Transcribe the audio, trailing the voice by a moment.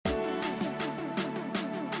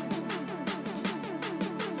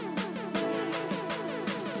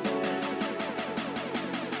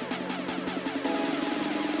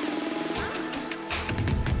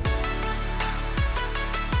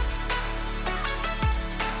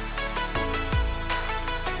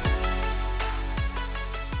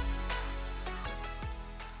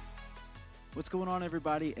going on,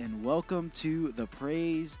 everybody, and welcome to the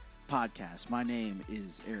Praise Podcast. My name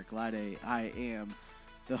is Eric Lade. I am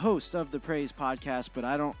the host of the Praise Podcast, but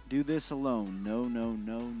I don't do this alone.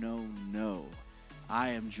 No.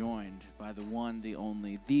 I am joined by the one, the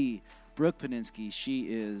only, the Brooke Paninsky. She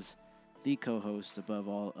is the co-host above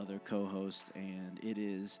all other co-hosts, and it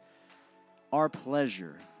is our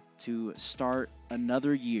pleasure to start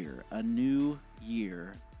another year, a new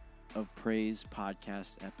year of Praise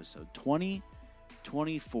Podcast episode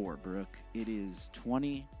 2024, Brooke. It is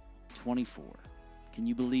 2024. Can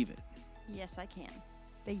you believe it? Yes, I can.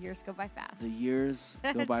 The years go by fast. The years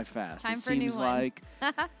go by fast. Time for a new one.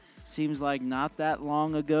 Seems like not that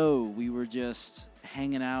long ago we were just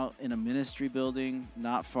hanging out in a ministry building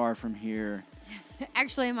not far from here.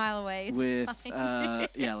 Actually, a mile away. It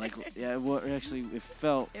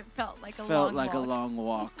felt like a long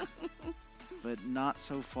walk. But not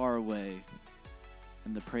so far away.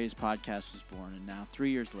 And the Praise Podcast was born. And now,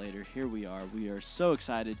 3 years later, here we are. We are so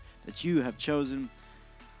excited that you have chosen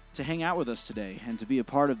to hang out with us today and to be a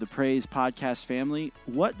part of the Praise Podcast family.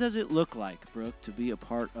 What does it look like, Brooke, to be a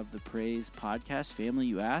part of the Praise Podcast family,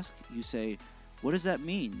 you ask? You say, what does that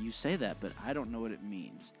mean? You say that, but I don't know what it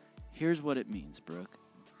means. Here's what it means, Brooke.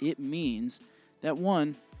 It means that,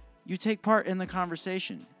 one, you take part in the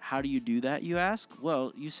conversation. How do you do that, you ask?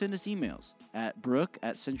 Well, you send us emails at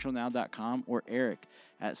brooke@centralnow.com or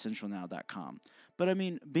eric@centralnow.com. But, I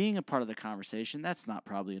mean, being a part of the conversation, that's not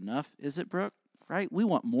probably enough, is it, Brooke? Right? We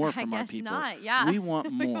want more from our people. I guess not, yeah. We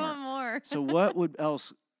want more. We want more. So what would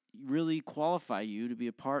else really qualify you to be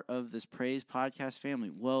a part of this Praise Podcast family?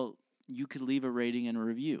 Well, you could leave a rating and a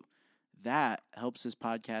review. That helps this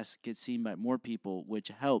podcast get seen by more people, which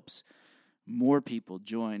helps more people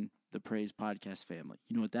join the Praise Podcast family.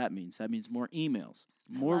 You know what that means? That means more emails,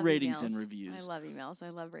 more ratings and reviews. I love emails. I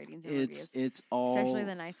love ratings and reviews. It's all, especially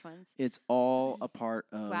the nice ones. It's all a part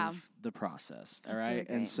of the process. All That's right.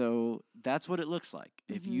 Really and so that's what it looks like.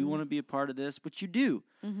 If you want to be a part of this, which you do,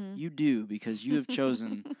 you do, because you have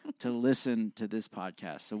chosen to listen to this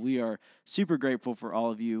podcast. So we are super grateful for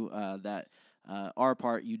all of you that our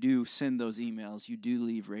part. You do send those emails, you do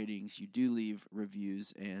leave ratings, you do leave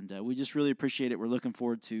reviews, and we just really appreciate it. We're looking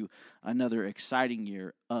forward to another exciting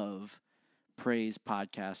year of Praise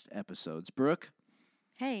Podcast episodes. Brooke,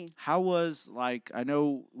 hey, how was, I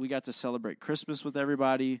know we got to celebrate Christmas with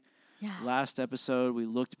everybody. Yeah. Last episode, we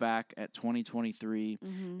looked back at 2023.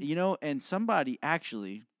 You know, and somebody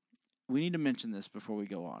actually, we need to mention this before we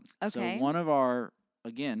go on. Okay. So one of our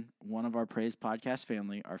Praise Podcast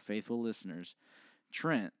family, our faithful listeners,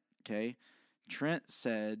 Trent, okay? Trent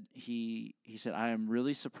said, he said, I am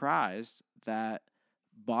really surprised that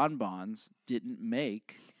bonbons didn't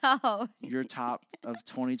make your top of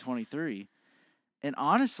 2023. And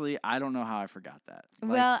honestly, I don't know how I forgot that.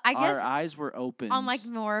 Well, I guess our eyes were open. On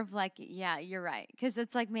more of yeah, you're right. Because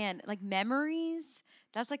it's memories.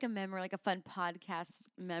 That's a memory, a fun podcast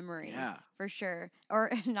memory. Yeah. For sure.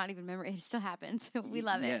 Or not even memory. It still happens. We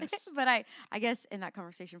love it. Yes. But I guess in that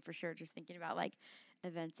conversation for sure, just thinking about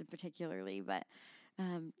events in particularly. But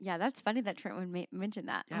yeah, that's funny that Trent would mention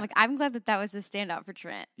that. Yeah. I'm glad that was a standout for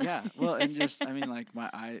Trent. Yeah. Well, and just, my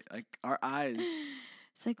eye, our eyes.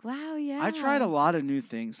 It's wow, yeah. I tried a lot of new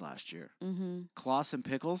things last year. Kloss and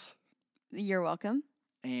pickles. You're welcome.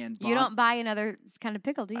 And you don't buy another kind of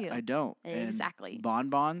pickle, do you? I don't. Exactly. And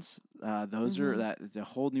bonbons, those are the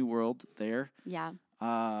whole new world there. Yeah.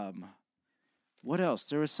 What else?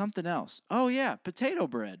 There was something else. Oh yeah, potato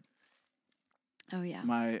bread. Oh yeah.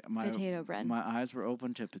 My potato bread. My eyes were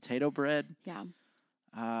open to potato bread. Yeah.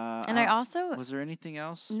 And I also was there anything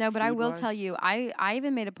else? No, but I will tell you, I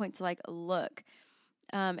even made a point to look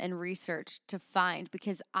and research to find,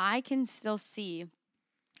 because I can still see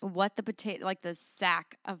what the potato, the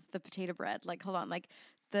sack of the potato bread, hold on,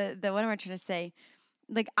 the what am I trying to say?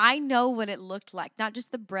 I know what it looked like, not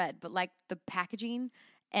just the bread, but the packaging.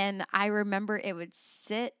 And I remember it would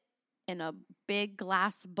sit in a big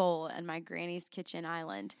glass bowl in my granny's kitchen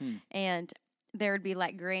island. And there would be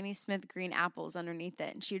Granny Smith green apples underneath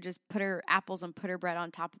it. And she would just put her apples and put her bread on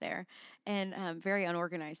top of there. And very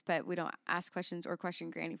unorganized, but we don't ask questions or question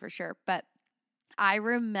Granny for sure. But I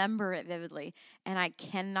remember it vividly, and I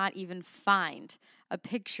cannot even find a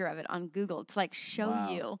picture of it on Google to show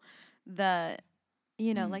you the,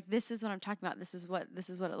 this is what I'm talking about. This is what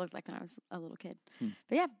it looked like when I was a little kid.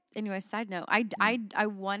 But yeah, anyway, side note, I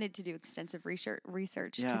wanted to do extensive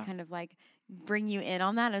research to kind of bring you in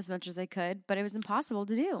on that as much as I could, but it was impossible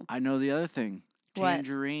to do. I know the other thing.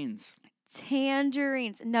 Tangerines.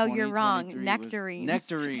 Tangerines. No, you're wrong. Nectarines.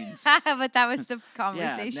 Nectarines. But that was the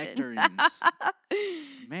conversation. Yeah, nectarines.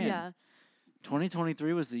 Man. Yeah.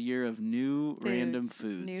 2023 was the year of new random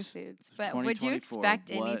foods. New foods. But would you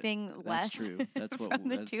expect anything less? That's true. That's what from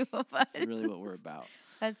the two of us. That's really what we're about.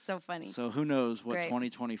 That's so funny. So who knows what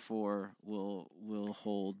 2024 will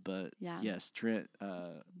hold? But yes, Trent.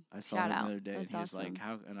 I saw him the other day, and he was like,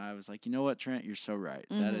 "How?" And I was like, "You know what, Trent? You're so right.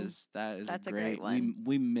 Mm-hmm. That's a great one.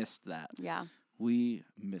 We missed that. Yeah, we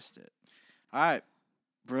missed it. All right,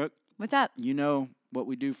 Brooke. What's up? You know what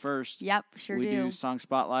we do first. Yep, sure do. We do Song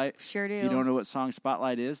Spotlight. Sure do. If you don't know what Song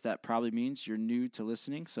Spotlight is, that probably means you're new to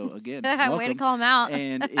listening. So, again, welcome. Way to call them out.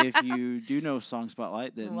 And if you do know Song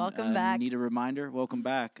Spotlight, then welcome back. Need a reminder. Welcome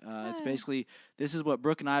back. It's basically, this is what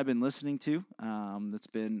Brooke and I have been listening to. That's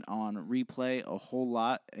been on replay a whole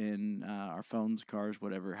lot in our phones, cars,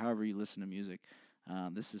 whatever, however you listen to music.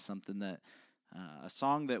 This is something that, a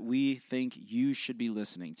song that we think you should be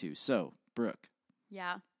listening to. So, Brooke.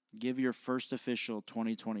 Yeah. Give your first official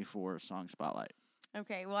 2024 Song Spotlight.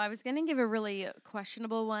 Okay, well, I was going to give a really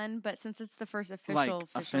questionable one, but since it's the first official like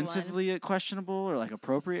offensively questionable or like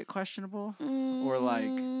appropriate questionable? Or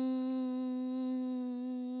like...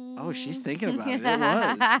 Oh, she's thinking about it. It was.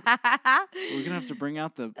 We're going to have to bring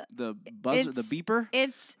out the buzzer, the beeper.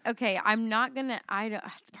 It's, okay, I'm not going to,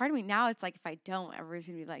 it's part of me now, it's like if I don't, everybody's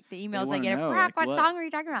going to be like, the emails I get, Brock, what song are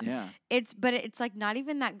you talking about? Yeah. But it's like not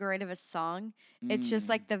even that great of a song. It's just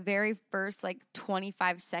like the very first like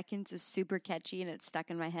 25 seconds is super catchy and it's stuck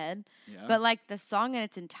in my head. Yeah. But like the song in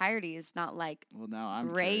its entirety is not like now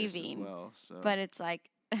I'm raving. As well, so. But it's like,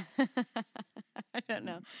 I don't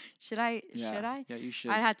know. Should I? Yeah, you should.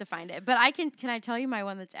 I'd have to find it. But can I tell you my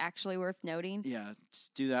one that's actually worth noting? Yeah,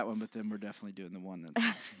 just do that one, but then we're definitely doing the one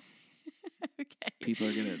that's okay. People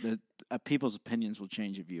are going to people's opinions will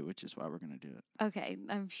change of you, which is why we're going to do it. Okay,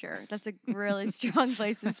 I'm sure. That's a really strong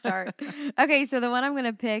place to start. Okay, so the one I'm going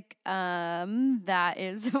to pick that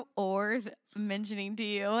is worth mentioning to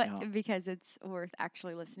you because it's worth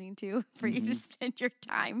actually listening to for you to spend your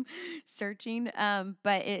time searching.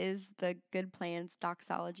 But it is the Good Plans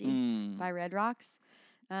Doxology by Red Rocks.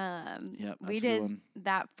 We did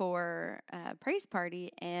that for Praise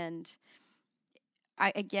Party, and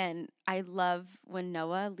I love when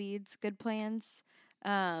Noah leads Good Plans.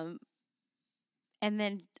 And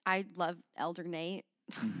then I love Elder Nate.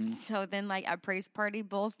 So then like at Praise Party,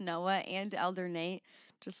 both Noah and Elder Nate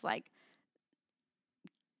just like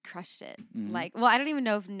crushed it. Like, well, I don't even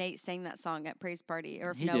know if Nate sang that song at Praise Party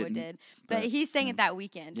or if Noah did, but he sang it that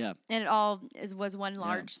weekend. Yeah. And it all was one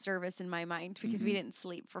large service in my mind because we didn't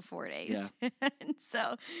sleep for 4 days. Yeah. And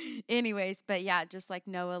so anyways, but yeah, just like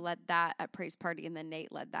Noah led that at Praise Party and then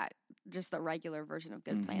Nate led that, just the regular version of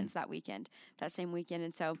Good Plans that same weekend.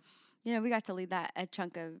 And so, we got to lead that a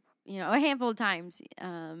chunk of, a handful of times.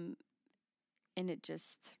 And it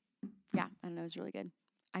just, I don't know, it was really good.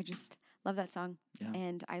 I just love that song. Yeah.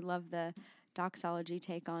 And I love the doxology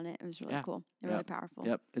take on it. It was really cool. Really powerful.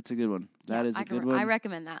 Yep. It's a good one. That is a good one. I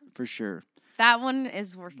recommend that. For sure. That one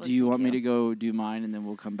is worth listening to. Do you want me to go do mine and then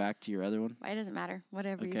we'll come back to your other one? It doesn't matter.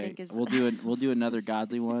 Whatever you think is. We'll do another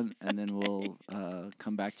godly one and then we'll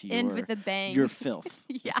come back to your end with a bang. Your filth.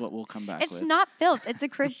 That's what we'll come back with. It's not filth. It's a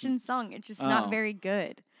Christian song. It's just not very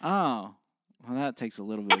good. Oh. Well, that takes a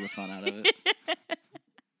little bit of the fun out of it.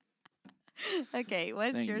 Okay,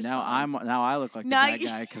 what's your song? Now I look like the bad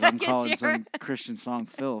guy because I'm calling some Christian song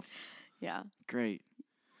filth. Yeah. Great.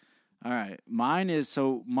 All right. Mine is,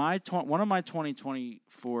 one of my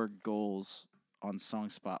 2024 goals on Song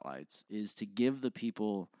Spotlights is to give the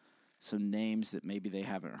people some names that maybe they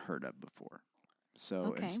haven't heard of before.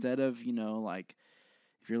 So instead of, like,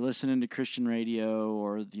 if you're listening to Christian radio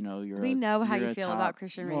or, we know how you feel about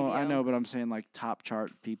Christian radio. Well, I know, but I'm saying like top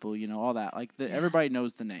chart people, all that. Like everybody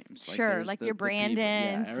knows the names. Sure, like your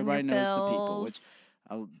Brandons, everybody knows the people, which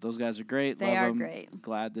those guys are great. They love are them. Great.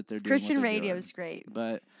 Glad that they're doing Christian what they're radio doing. is great.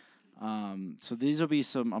 But so these will be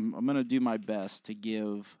some. I'm going to do my best to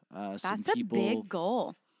give some people. That's a big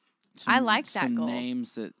goal. I like that goal. Some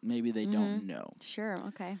names that maybe they don't know. Sure.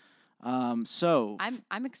 Okay. So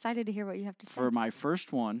I'm excited to hear what you have to say. For my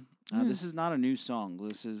first one, this is not a new song.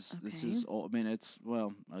 This is old. I mean, it's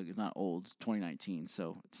not old. It's 2019,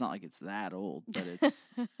 so it's not like it's that old, but it's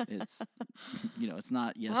it's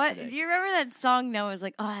not yesterday. What? Do you remember that song? Noah's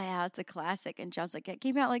like, oh yeah, it's a classic, and John's like, it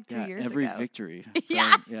came out like 2 years Every ago. Victory.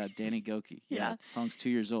 Danny Goki. Yeah, the song's 2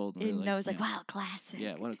 years old. And Noah's like, wow, classic.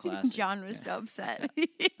 Yeah, what a classic. John was so upset.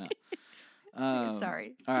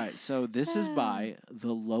 Sorry. All right, so this is by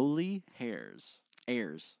the Lowly Heirs.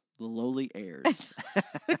 The Lowly Heirs.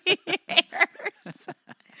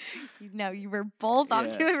 No, you were both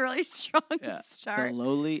off to a really strong The start.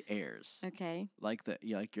 lowly airs. Okay. Like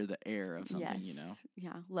you're the heir of something, Yes. you know?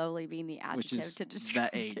 Yeah. Lowly being the Which adjective is to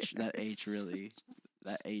describe that H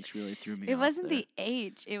really threw me off. It wasn't there. the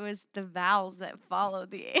H, it was the vowels that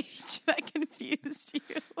followed the H that confused you.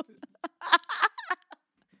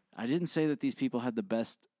 I didn't say that these people had the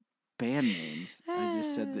best band names. I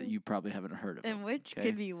just said that you probably haven't heard of them. And which okay?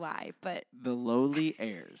 could be why, but The Lowly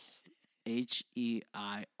Heirs. Heirs.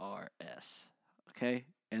 Okay?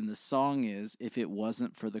 And the song is If It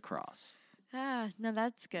Wasn't for the Cross. no,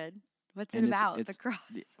 that's good. What's And it about? The cross.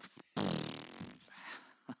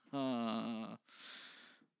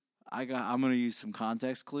 I'm gonna use some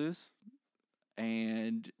context clues.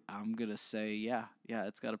 And I'm gonna say, yeah,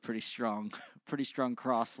 it's got a pretty strong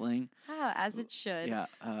cross link. Oh, as it should. Yeah.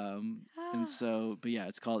 And so, but yeah,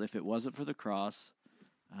 it's called If It Wasn't for the Cross.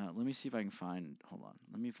 Let me see if I can find. Hold on.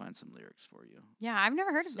 Let me find some lyrics for you. Yeah, I've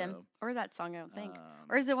never heard of them or that song. I don't think.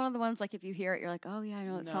 Or is it one of the ones like if you hear it, you're like, oh yeah, I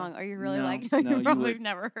know that song. Or you really like? No, you probably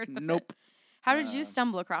never heard of it. Nope. How did you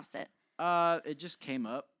stumble across it? It just came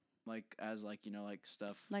up as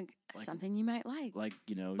stuff like something you might like. Like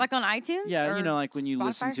like on iTunes. Yeah, or like when you Spotify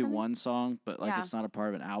listen to or one song, but it's not a part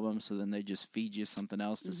of an album, so then they just feed you something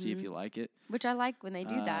else to see if you like it. Which I like when they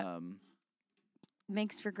do that.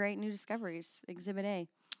 Makes for great new discoveries. Exhibit A.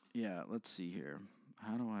 Yeah, let's see here.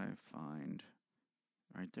 How do I find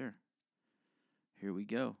right there? Here we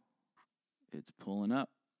go. It's pulling up.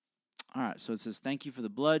 All right, so it says, "Thank you for the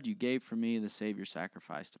blood you gave for me, the Savior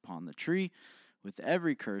sacrificed upon the tree. With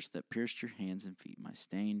every curse that pierced your hands and feet, my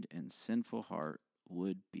stained and sinful heart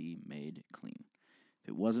would be made clean. If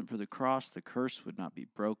it wasn't for the cross, the curse would not be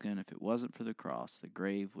broken. If it wasn't for the cross, the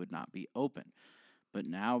grave would not be open. But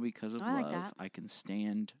now, because of love, I can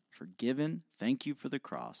stand forgiven. Thank you for the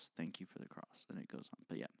cross. Thank you for the cross." And it goes on.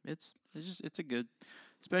 But yeah, it's a good,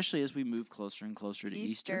 especially as we move closer and closer to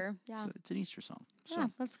Easter. Yeah, so it's an Easter song. So, yeah,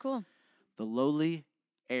 that's cool. The Lowly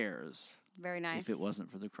Heirs. Very nice. If It Wasn't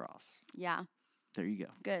for the Cross. Yeah. There you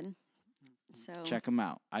go. Good. So check them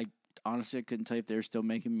out. I couldn't tell you if they're still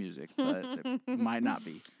making music, but they might not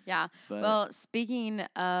be. Yeah. But, well, speaking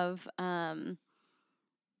of,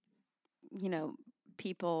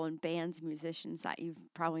 people and bands, musicians that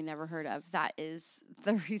you've probably never heard of, that is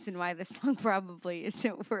the reason why this song probably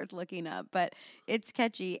isn't worth looking up. But it's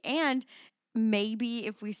catchy, and maybe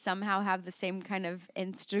if we somehow have the same kind of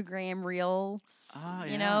Instagram reels,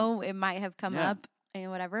 it might have come up and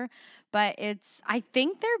whatever. But I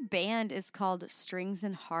think their band is called Strings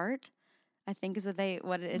and Heart, I think is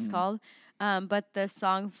what it is called. But the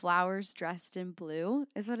song "Flowers Dressed in Blue"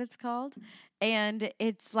 is what it's called. And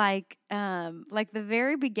it's like the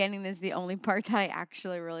very beginning is the only part that I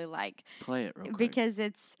actually really like. Play it real quick. Because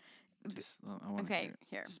it's... Okay,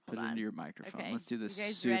 here. Just put it into your microphone. Okay. Let's do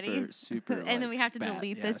this ready? super and then we have to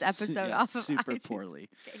delete this episode off of super iTunes. poorly.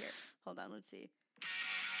 Okay, here. Hold on, let's see.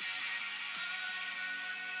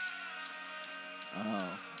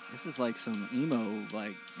 Oh, this is like some emo,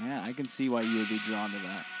 I can see why you would be drawn to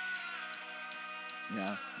that.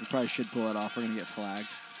 Yeah, we probably should pull it off. We're going to get flagged.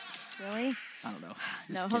 Really? I don't know.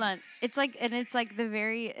 No, hold on. It's like the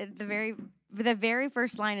very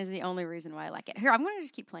first line is the only reason why I like it. Here, I'm going to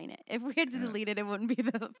just keep playing it. If we had to delete it, it wouldn't be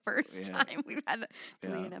the first time we've had to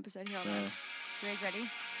delete an episode. Here, hold on. You guys ready?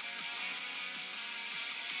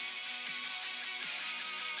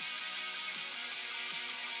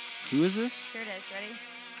 Who is this? Here it is. Ready?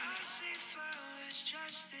 I see flowers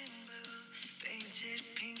dressed in blue, painted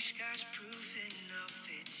pink skies, proof enough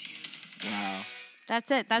it's you. Wow.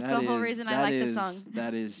 That's it. That's the whole reason I like the song.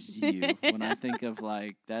 That is you. When I think of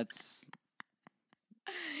that's...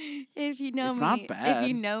 If you know it's me. Not bad. If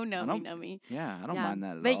you know me. Yeah, I don't mind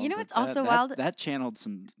that at all. But you know what's also wild? That channeled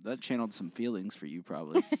some feelings for you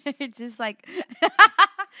probably. It's just like...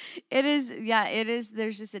 It is.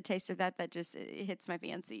 There's just a taste of that just it hits my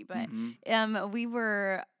fancy. But we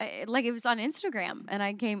were it was on Instagram, and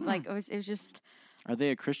I came it was just. Are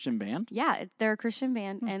they a Christian band? Yeah, they're a Christian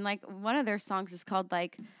band, and one of their songs is called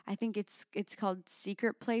I think it's called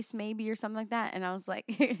 "Secret Place" maybe or something like that. And I was like,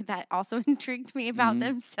 that also intrigued me about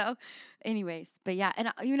them. So, anyways, but yeah,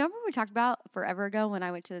 and you remember we talked about forever ago when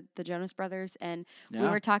I went to the Jonas Brothers, and we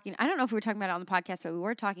were talking. I don't know if we were talking about it on the podcast, but we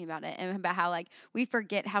were talking about it and about how we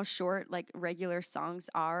forget how short regular songs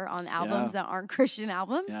are on albums that aren't Christian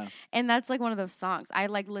albums, and that's one of those songs. I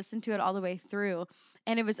listened to it all the way through.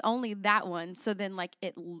 And it was only that one. So then,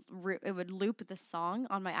 it would loop the song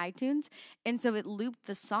on my iTunes. And so it looped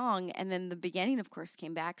the song. And then the beginning, of course,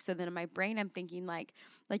 came back. So then in my brain, I'm thinking, like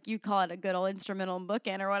you call it a good old instrumental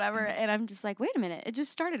bookend or whatever. And I'm just like, wait a minute. It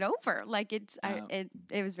just started over.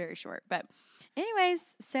 It was very short. But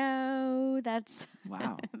Anyways, so that's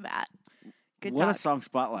Wow. that. Good What talk. a song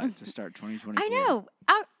spotlight to start 2024. I know.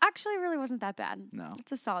 Actually, it really wasn't that bad. No.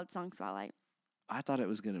 It's a solid song spotlight. I thought it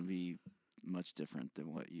was going to be much different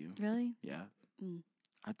than what you. Really? Yeah. Mm.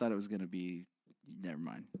 I thought it was going to be. Never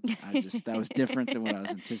mind. That was different than what I was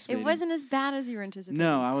anticipating. It wasn't as bad as you were anticipating.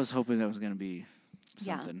 No, I was hoping that was going to be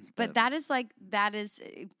something. Yeah, but that is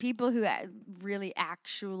people who really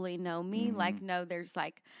actually know me, like, know there's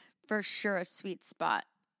like for sure a sweet spot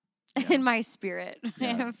in my spirit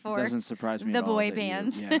for doesn't surprise me the at all boy that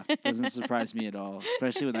bands. Doesn't surprise me at all,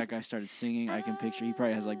 especially when that guy started singing. I can picture he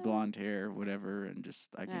probably has like blonde hair or whatever, and just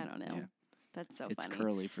I don't know. Yeah. That's so it's funny. It's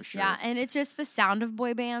curly for sure. Yeah, and it's just the sound of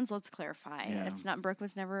boy bands. Let's clarify. Yeah. It's not, Brooke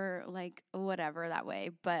was never like whatever that way,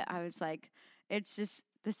 but I was like, it's just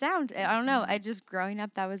the sound. I don't know. I just growing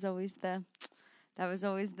up, that was always the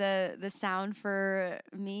sound for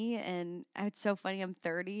me. And it's so funny. I'm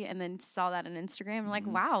 30 and then saw that on Instagram. I'm like,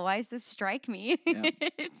 wow, why does this strike me? Yeah.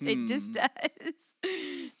 It just does.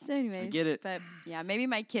 So anyways, I get it. But yeah, maybe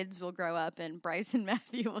my kids will grow up and Bryce and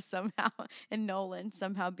Matthew will somehow, and Nolan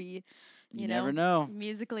somehow be, you never know,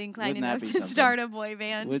 musically inclined Wouldn't enough to start a boy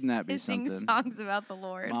band. Wouldn't that be sing something? Songs about the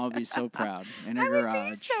Lord. Mom would be so proud in her I garage.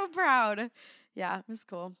 would be so proud. Yeah, it was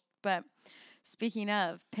cool. But speaking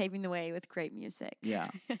of paving the way with great music. Yeah.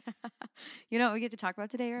 You know what we get to talk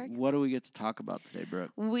about today, Eric? What do we get to talk about today,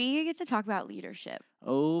 Brooke? We get to talk about leadership.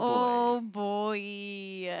 Oh, boy. Oh,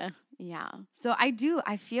 boy. Yeah. So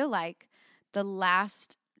I feel like the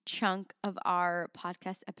last chunk of our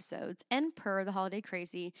podcast episodes and per the Holiday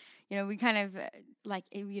Crazy, we kind of like,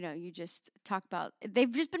 you just talk about,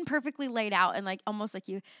 they've just been perfectly laid out and like almost like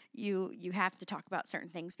you have to talk about certain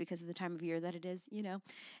things because of the time of year that it is,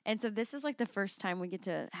 And so this is like the first time we get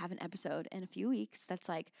to have an episode in a few weeks that's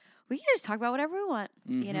like, we can just talk about whatever we want,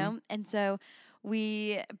 And so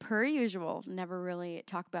we, per usual, never really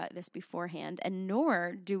talk about this beforehand, and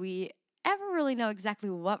nor do we ever really know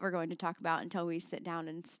exactly what we're going to talk about until we sit down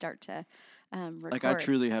and start to record. Like, I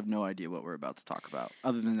truly have no idea what we're about to talk about,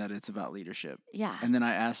 other than that it's about leadership. Yeah. And then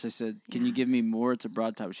I said, can you give me more? It's a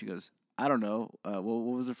broad topic. She goes, I don't know. What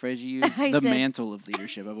was the phrase you used? The mantle of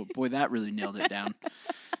leadership. I go, boy, that really nailed it down.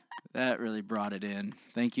 That really brought it in.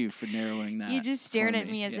 Thank you for narrowing that. You just stared at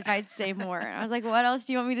me as if I'd say more. I was like, what else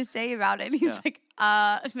do you want me to say about it? And he's like,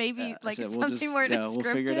 maybe like something more descriptive.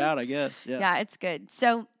 We'll figure it out, I guess. Yeah, it's good.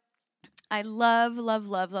 So I love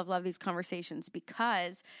these conversations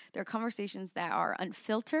because they're conversations that are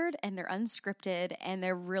unfiltered and they're unscripted, and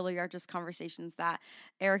they really are just conversations that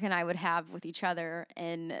Eric and I would have with each other,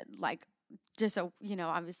 and like just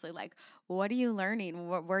obviously like, what are you learning?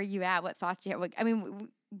 Where are you at? What thoughts do you have? Like, I mean,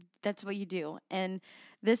 that's what you do. And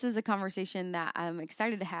this is a conversation that I'm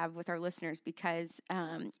excited to have with our listeners because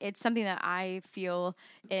it's something that I feel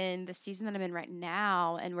in the season that I'm in right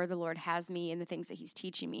now and where the Lord has me and the things that he's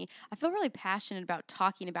teaching me. I feel really passionate about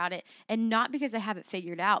talking about it, and not because I have it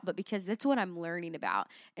figured out, but because that's what I'm learning about.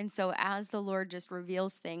 And so as the Lord just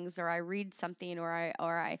reveals things, or I read something, or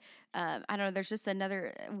I don't know, there's just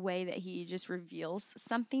another way that he just reveals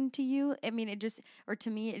something to you. I mean, to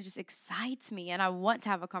me, it just excites me, and I want to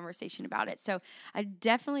have a conversation about it. So I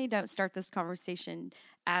definitely don't start this conversation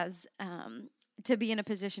as to be in a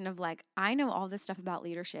position of like, I know all this stuff about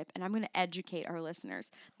leadership and I'm going to educate our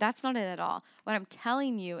listeners. That's not it at all. What I'm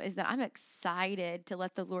telling you is that I'm excited to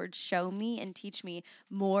let the Lord show me and teach me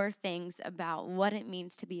more things about what it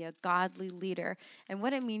means to be a godly leader and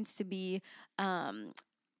what it means to be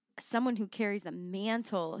someone who carries the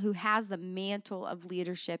mantle, who has the mantle of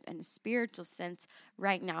leadership in a spiritual sense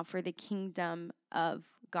right now for the kingdom of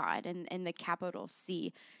God and the capital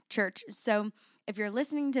C church. So if you're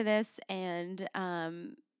listening to this and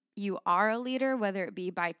you are a leader, whether it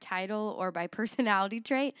be by title or by personality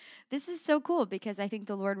trait, this is so cool because I think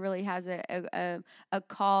the Lord really has a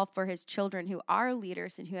call for his children who are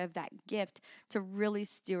leaders and who have that gift to really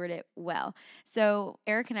steward it well. So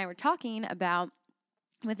Eric and I were talking about,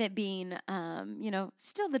 with it being,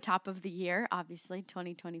 still the top of the year, obviously,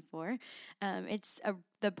 2024, it's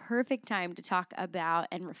the perfect time to talk about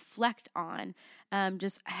and reflect on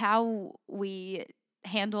just how we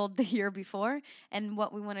handled the year before and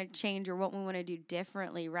what we want to change or what we want to do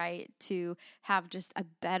differently, right, to have just a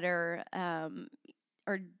better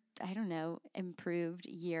improved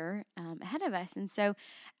year ahead of us. And so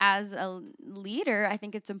as a leader, I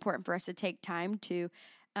think it's important for us to take time to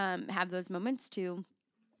have those moments to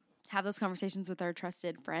have those conversations with our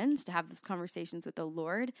trusted friends, to have those conversations with the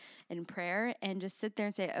Lord in prayer, and just sit there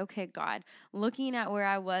and say, okay, God, looking at where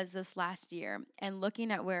I was this last year and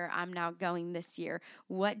looking at where I'm now going this year,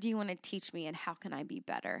 what do you want to teach me and how can I be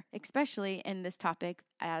better, especially in this topic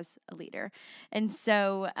as a leader? And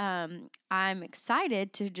so I'm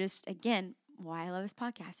excited to just, again, why I love this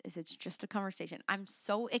podcast is it's just a conversation. I'm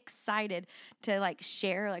so excited to like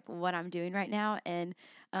share like what I'm doing right now and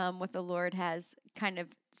what the Lord has kind of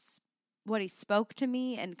what he spoke to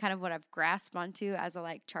me and kind of what I've grasped onto as I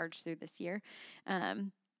like charge through this year.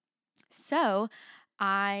 So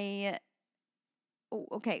okay,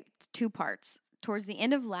 2 parts. Towards the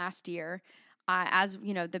end of last year, as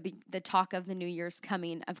you know, the talk of the New Year's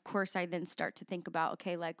coming, of course, I then start to think about,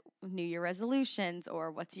 okay, like New Year resolutions,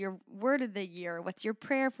 or what's your word of the year, what's your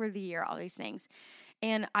prayer for the year, all these things.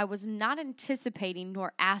 And I was not anticipating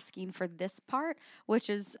nor asking for this part, which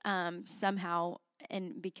is somehow,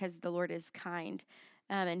 and because the Lord is kind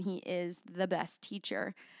and he is the best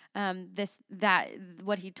teacher,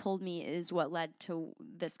 what he told me is what led to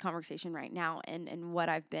this conversation right now and what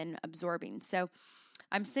I've been absorbing. So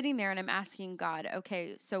I'm sitting there and I'm asking God,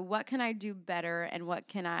 okay, so what can I do better and what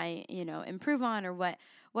can I, improve on, or what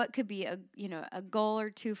could be a goal or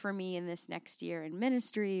 2 for me in this next year in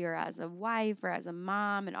ministry or as a wife or as a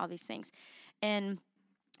mom and all these things. And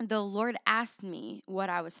the Lord asked me what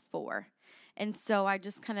I was for. And so I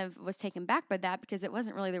just kind of was taken back by that because it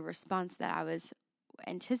wasn't really the response that I was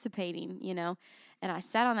anticipating, and I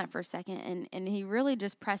sat on that for a second and he really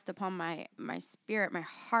just pressed upon my spirit, my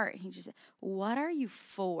heart. He just said, what are you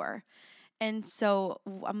for? And so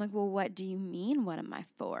I'm like, well, what do you mean? What am I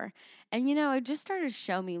for? And, it just started to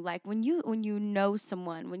show me, like, when you know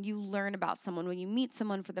someone, when you learn about someone, when you meet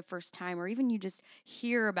someone for the first time, or even you just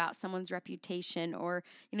hear about someone's reputation, or,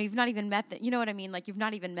 you've not even met them, you know what I mean? Like, you've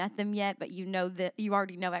not even met them yet, but you know that you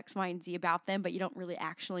already know X, Y, and Z about them, but you don't really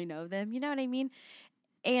actually know them. You know what I mean?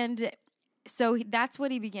 And so that's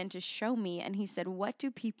what he began to show me. And he said, what do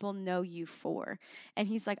people know you for? And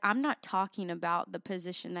he's like, I'm not talking about the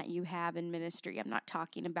position that you have in ministry. I'm not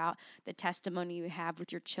talking about the testimony you have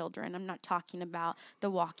with your children. I'm not talking about the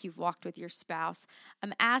walk you've walked with your spouse.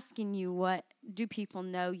 I'm asking you, what do people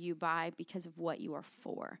know you by because of what you are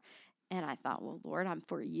for? And I thought, well, Lord, I'm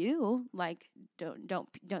for you. Like, don't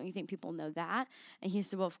you think people know that? And he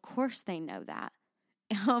said, well, of course they know that.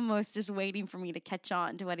 Almost just waiting for me to catch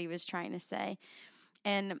on to what he was trying to say.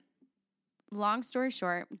 And long story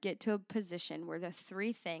short, get to a position where the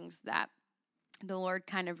 3 things that the Lord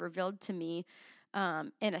kind of revealed to me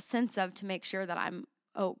in a sense of, to make sure that I'm,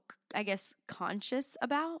 conscious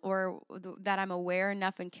about, or that I'm aware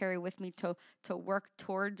enough and carry with me to work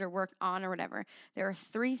towards or work on or whatever. There are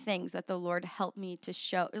 3 things that the Lord helped me to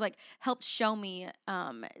helped show me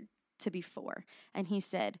to be for. And he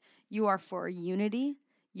said, you are for unity,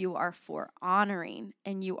 you are for honoring,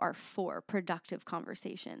 and you are for productive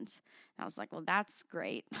conversations. And I was like, well, that's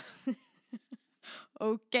great.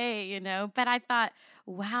 Okay, but I thought,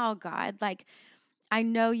 wow, God, like, I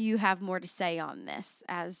know you have more to say on this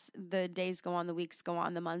as the days go on, the weeks go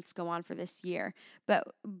on, the months go on for this year.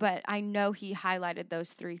 But I know he highlighted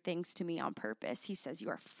those 3 things to me on purpose. He says you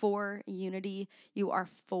are for unity, you are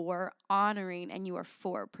for honoring, and you are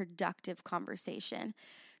for productive conversation.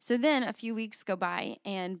 So then a few weeks go by,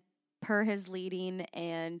 and per his leading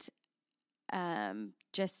and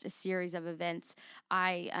just a series of events,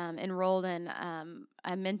 I enrolled in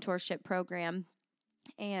a mentorship program,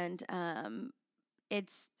 and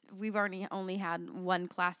we've only had 1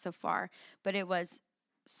 class so far, but it was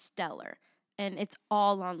stellar, and it's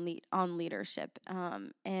all on leadership,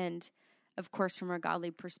 and of course from a godly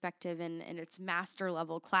perspective, and it's master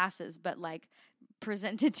level classes, but like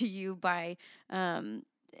presented to you by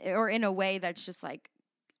or in a way that's just like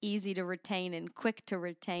easy to retain and quick to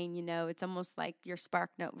retain. It's almost like your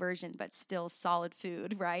SparkNote version, but still solid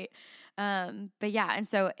food, right? But yeah, and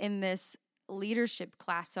so in this leadership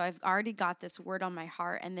class, so I've already got this word on my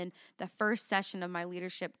heart, and then the first session of my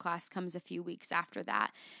leadership class comes a few weeks after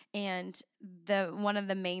that, and one of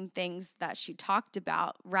the main things that she talked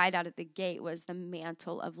about right out of the gate was the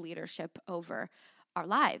mantle of leadership over our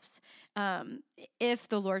lives, if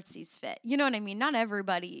the Lord sees fit. You know what I mean? Not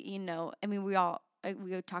everybody, we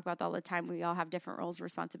talk about that all the time. We all have different roles,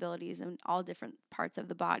 responsibilities, and all different parts of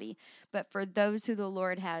the body. But for those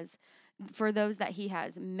that he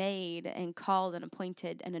has made and called and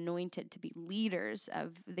appointed and anointed to be leaders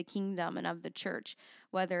of the kingdom and of the church,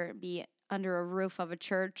 whether it be under a roof of a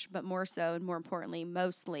church, but more so and more importantly,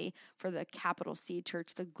 mostly for the capital C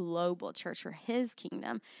church, the global church, for his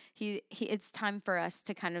kingdom, it's time for us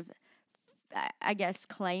to kind of I guess,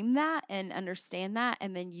 claim that and understand that,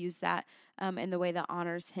 and then use that in the way that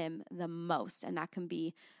honors him the most. And that can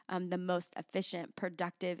be the most efficient,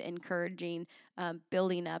 productive, encouraging,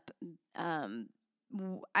 building up.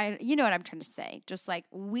 You know what I'm trying to say. Just like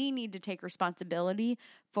we need to take responsibility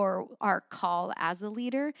for our call as a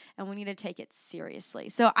leader, and we need to take it seriously.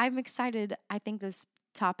 So I'm excited. I think this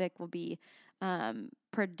topic will be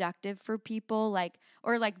productive for people,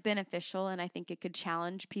 or beneficial, and I think it could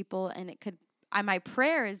challenge people, and it could. My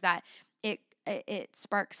prayer is that it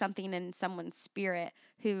sparks something in someone's spirit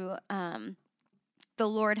who the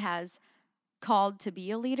Lord has called to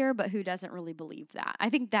be a leader, but who doesn't really believe that.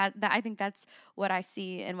 I think that's what I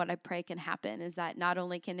see and what I pray can happen, is that not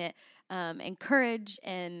only can it encourage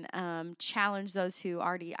and challenge those who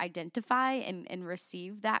already identify and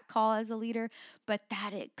receive that call as a leader, but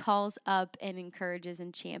that it calls up and encourages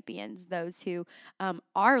and champions those who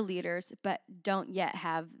are leaders but don't yet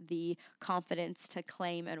have the confidence to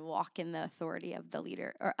claim and walk in the authority of the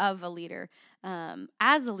leader, or of a leader,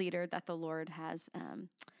 as a leader that the Lord has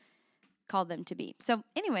called them to be. So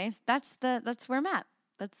anyways, that's where I'm at.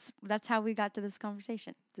 That's how we got to this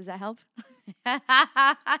conversation. Does that help?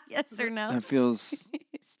 Yes or no? That feels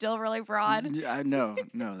still really broad. No,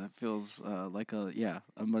 that feels like a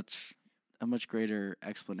much greater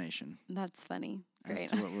explanation. That's funny. Great.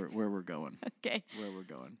 As to where we're going. Okay. Where we're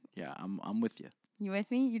going. Yeah, I'm with you. You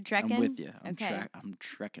with me? You trekking? I'm with you. Okay. I'm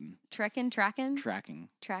trekking. Tracking.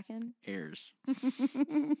 Airs.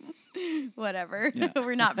 Whatever. Yeah.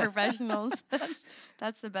 We're not professionals.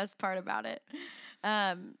 That's the best part about it.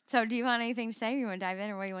 So do you want anything to say? Or you want to dive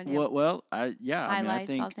in, or what do you want to do? Well, Highlights, I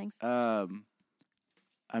think, all things.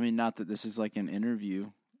 not that this is like an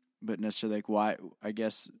interview, but necessarily like why. I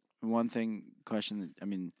guess one question.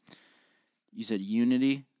 You said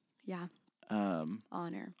unity. Yeah.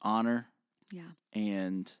 Honor. Yeah.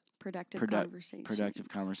 And Productive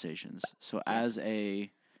conversations. So yes.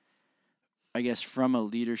 I guess from a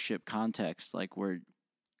leadership context, like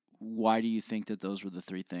why do you think that those were the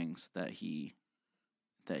three things that he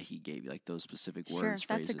gave you, like those specific words,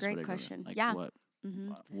 sure, phrases? That's a great whatever. question. Like yeah.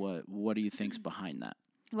 What do you think's behind that?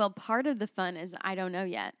 Well, part of the fun is, I don't know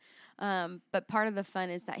yet, but part of the fun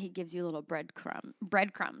is that he gives you little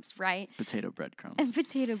breadcrumbs, right? Potato breadcrumbs. And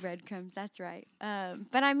potato breadcrumbs, that's right.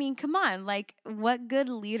 But come on, like, what good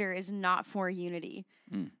leader is not for unity?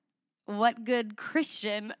 What good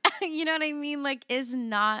Christian, you know what I mean? Like, is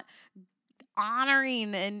not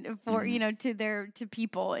honoring and for, to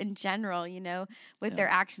people in general, with their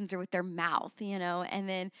actions or with their mouth, and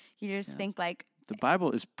then you just think like, the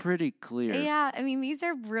Bible is pretty clear. Yeah, these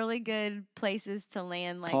are really good places to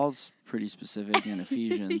land. Like Paul's pretty specific in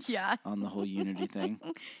Ephesians yeah. on the whole unity thing.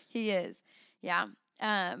 He is, yeah.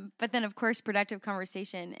 But then, of course, productive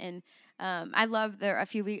conversation. And I love there a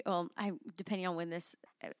few weeks, depending on when this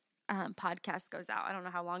podcast goes out, I don't know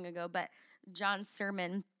how long ago, but John's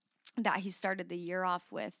sermon that he started the year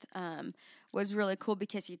off with was really cool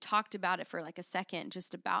because he talked about it for like a second,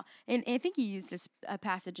 just about, and I think he used a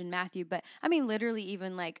passage in Matthew, but literally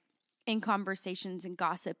even like in conversations and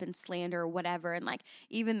gossip and slander or whatever, and like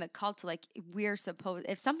even the call to like,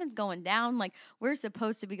 if something's going down, like we're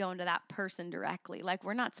supposed to be going to that person directly. Like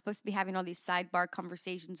we're not supposed to be having all these sidebar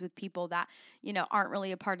conversations with people that, aren't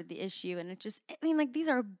really a part of the issue. And it just, these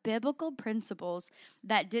are biblical principles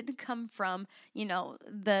that didn't come from,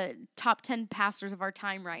 the top 10 pastors of our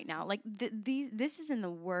time right now. Like this is in the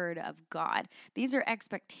Word of God. These are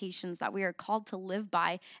expectations that we are called to live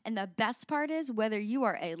by. And the best part is, whether you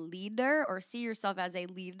are a leader or see yourself as a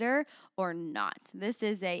leader or not. This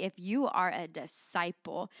is if you are a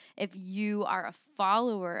disciple, if you are a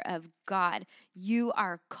follower of God, you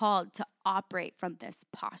are called to operate from this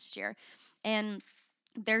posture. And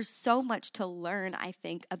there's so much to learn, I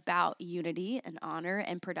think, about unity and honor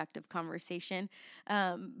and productive conversation.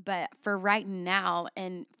 But for right now,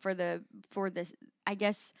 and for this, I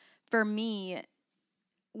guess for me,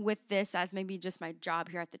 with this as maybe just my job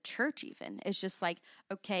here at the church, even, it's just like,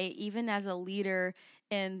 okay, even as a leader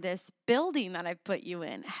in this building that I've put you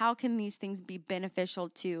in, how can these things be beneficial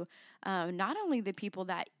to not only the people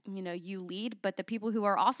that, you lead, but the people who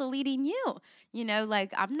are also leading you?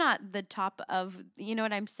 Like I'm not the top of, you know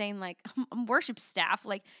what I'm saying? Like I'm worship staff.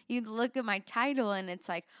 Like you look at my title and it's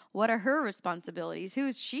like, what are her responsibilities? Who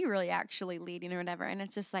is she really actually leading or whatever? And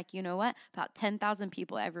it's just like, you know what? About 10,000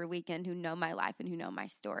 people every weekend who know my life and who know my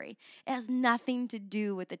story. It has nothing to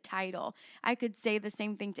do with the title. I could say the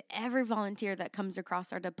same thing to every volunteer that comes across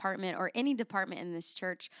across our department or any department in this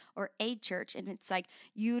church or a church. And it's like,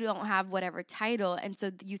 you don't have whatever title. And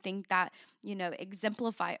so you think that,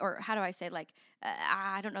 exemplify, or how do I say, like,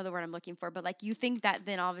 I don't know the word I'm looking for, but like you think that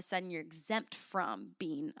then all of a sudden you're exempt from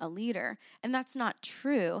being a leader. And that's not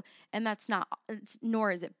true. And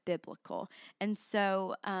nor is it biblical. And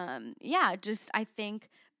so, I think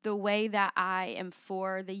the way that I am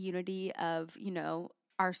for the unity of,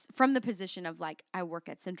 from the position of like, I work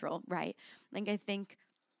at Central, right? Like, I think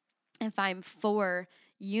if I'm for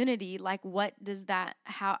unity, like, what does that,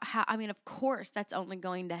 of course, that's only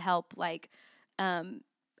going to help, like,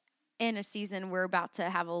 in a season we're about to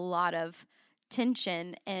have a lot of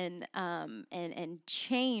tension and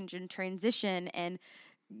change and transition, and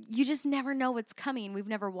you just never know what's coming. We've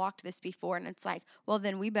never walked this before. And it's like, well,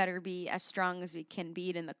 then we better be as strong as we can be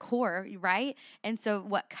in the core, right? And so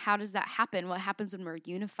how does that happen? What happens when we're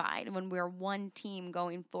unified, when we're one team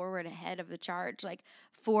going forward ahead of the charge, like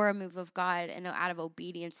for a move of God and out of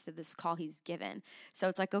obedience to this call he's given. So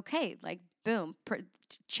it's like, okay, like boom,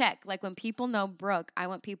 check. Like when people know Brooke, I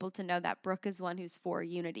want people to know that Brooke is one who's for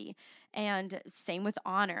unity. And same with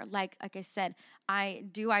honor. Like I said, I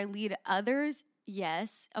lead others?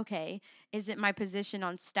 Yes. Okay. Is it my position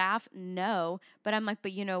on staff? No. But I'm like,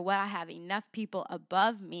 but you know what? I have enough people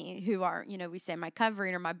above me who are, we say my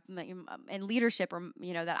covering or my in leadership, or,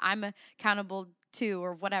 that I'm accountable to,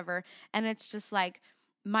 or whatever. And it's just like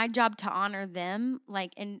my job to honor them.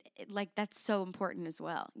 And that's so important as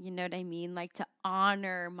well. You know what I mean? Like to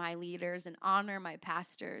honor my leaders and honor my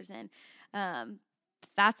pastors. And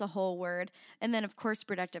that's a whole word. And then of course,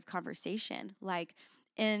 productive conversation.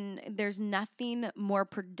 And there's nothing more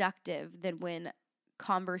productive than when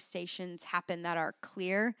conversations happen that are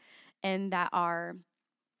clear and that are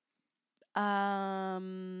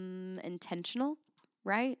intentional,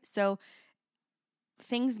 right? So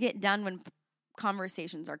things get done when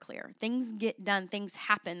conversations are clear. Things get done, things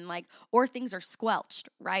happen, or things are squelched,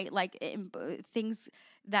 right? Things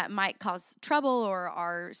that might cause trouble or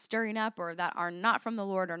are stirring up or that are not from the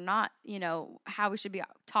Lord or not, how we should be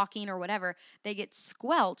talking or whatever, they get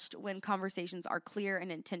squelched when conversations are clear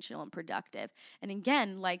and intentional and productive. And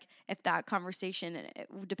again, if that conversation,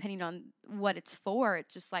 depending on what it's for,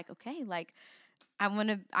 it's just okay, I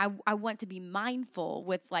want to be mindful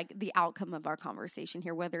with the outcome of our conversation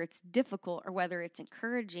here, whether it's difficult or whether it's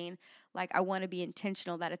encouraging. I want to be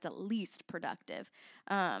intentional that it's at least productive.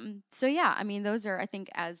 Those are, I think,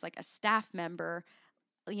 as a staff member,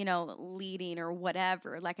 leading or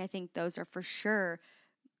whatever, I think those are for sure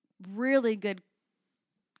really good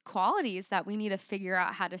qualities that we need to figure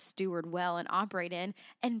out how to steward well and operate in.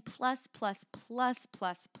 And plus,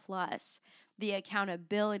 the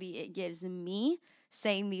accountability it gives me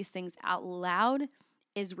saying these things out loud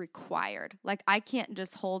is required. I can't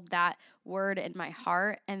just hold that word in my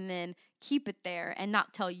heart and then keep it there and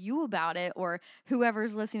not tell you about it or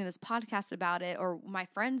whoever's listening to this podcast about it or my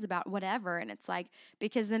friends about whatever. And it's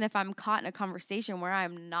because then if I'm caught in a conversation where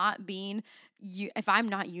I'm not if I'm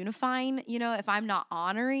not unifying, if I'm not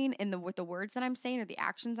honoring with the words that I'm saying or the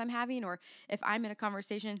actions I'm having, or if I'm in a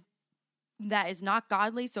conversation that is not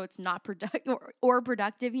godly, so it's not productive or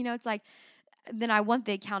productive, it's then I want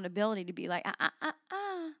the accountability to be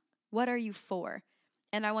what are you for?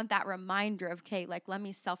 And I want that reminder of, okay, let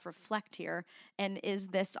me self-reflect here. And is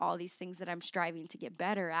this all these things that I'm striving to get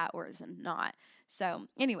better at, or is it not? So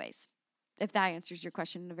anyways, if that answers your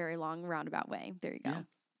question in a very long roundabout way, there you go. Yeah.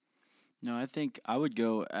 No, I think I would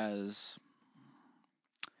go as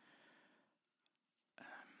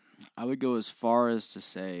far as to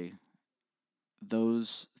say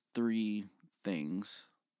those three things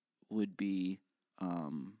would be,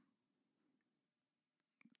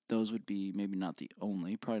 maybe not the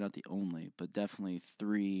only, probably not the only, but definitely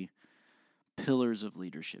three pillars of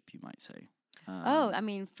leadership, you might say.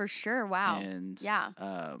 For sure. Wow. And yeah.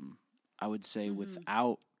 I would say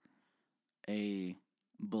without a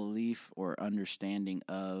belief or understanding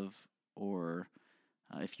of, or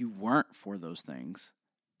if you weren't for those things,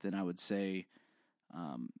 then I would say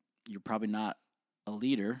you're probably not a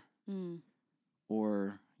leader,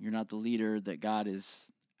 or you're not the leader that God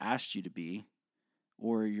has asked you to be,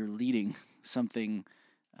 or you're leading something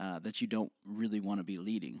that you don't really want to be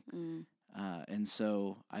leading. And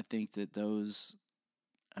so I think that those,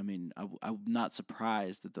 I'm not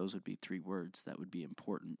surprised that those would be three words that would be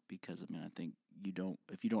important, because I think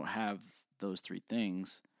if you don't have those three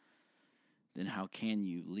things, then how can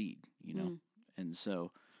you lead, And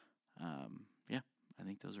so, I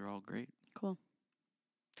think those are all great. Cool.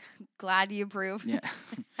 Glad you approve. Yeah.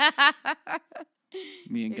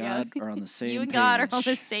 Me and God are on the same page. You and God are on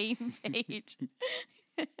the same page.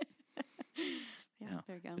 Yeah.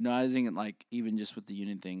 There you go. No, I was thinking, like, even just with the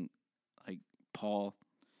unity thing, like Paul,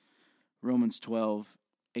 Romans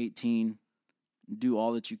 12:18, do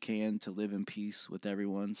all that you can to live in peace with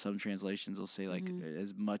everyone. Some translations will say, like,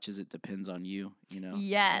 as much as it depends on you,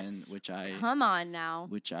 Yes. And come on now.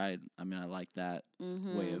 I like that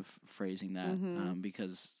way of phrasing that,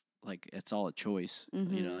 because, like, it's all a choice.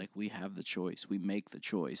 Like, we have the choice. We make the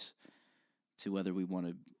choice to whether we want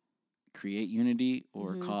to create unity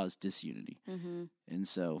or cause disunity. And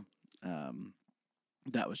so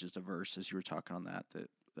that was just a verse as you were talking on that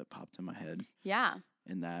popped in my head. Yeah.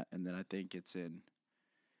 In that, and then I think it's in,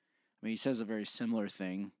 he says a very similar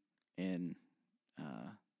thing in,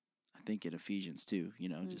 I think in Ephesians too,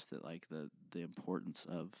 just that, like, the importance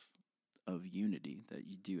of unity, that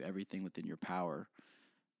you do everything within your power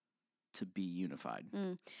to be unified.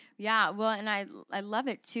 Yeah, well, and I love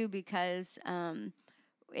it too because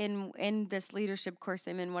in this leadership course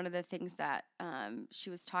I'm in, one of the things that she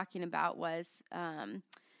was talking about was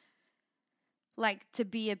like to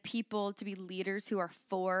be leaders who are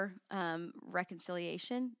for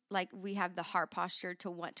reconciliation. Like, we have the heart posture to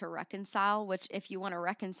want to reconcile, which if you want to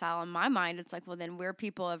reconcile, in my mind, it's like, well, then we're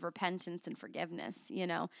people of repentance and forgiveness,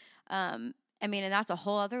 and that's a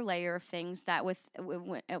whole other layer of things that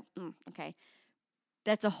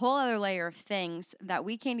that's a whole other layer of things that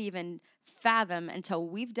we can't even fathom until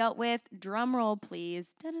we've dealt with, drum roll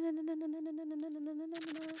please.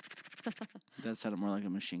 That sounded more like a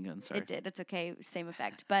machine gun, sorry. It did, it's okay, same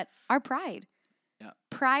effect. But our pride. Yeah.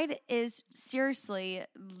 Pride is seriously,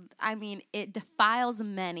 it defiles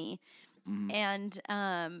many. And,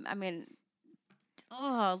 I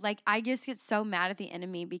just get so mad at the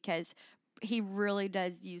enemy because he really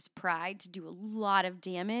does use pride to do a lot of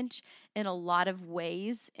damage in a lot of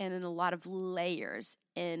ways and in a lot of layers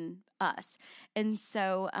in us. And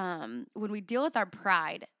so when we deal with our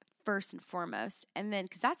pride, first and foremost, and then,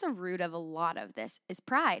 because that's a root of a lot of this, is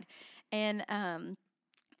pride. And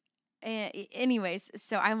anyways,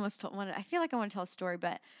 so I almost I feel like I want to tell a story,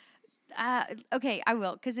 but okay, I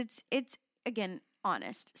will, because it's again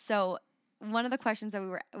honest. So one of the questions that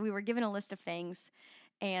we were given a list of things,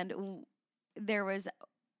 and there was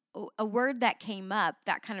a word that came up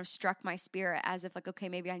that kind of struck my spirit as if, like, okay,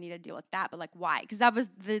 maybe I need to deal with that, but, like, why? Because that was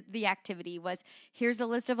the activity was, here's a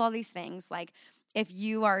list of all these things. Like, if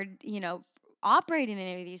you are, operating in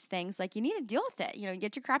any of these things, like, you need to deal with it,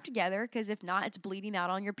 get your crap together, because if not, it's bleeding out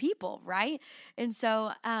on your people, right? And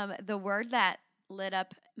so the word that lit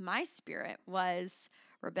up my spirit was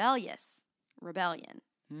rebellion.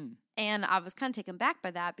 And I was kind of taken back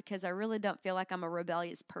by that because I really don't feel like I'm a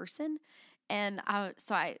rebellious person. And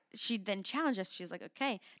she then challenged us. She's like,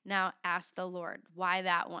 okay, now ask the Lord, why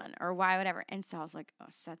that one or why whatever. And so I was like,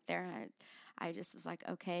 sat there and I just was like,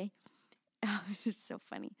 okay. It was just so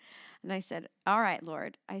funny. And I said, all right,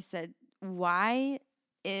 Lord. I said, why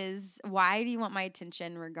do you want my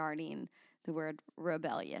attention regarding the word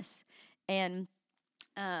rebellious? And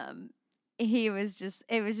it was just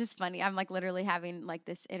funny. I'm, like, literally having, like,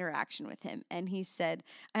 this interaction with him. And he said,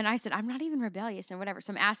 and I said, I'm not even rebellious and whatever.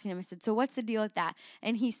 So I'm asking him, I said, so what's the deal with that?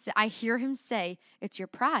 And I hear him say, it's your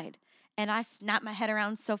pride. And I snapped my head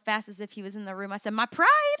around so fast as if he was in the room. I said, my pride?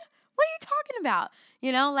 What are you talking about?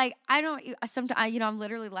 Like, I don't, sometimes, I'm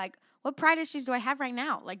literally like, what pride issues do I have right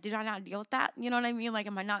now? Like, did I not deal with that? You know what I mean? Like,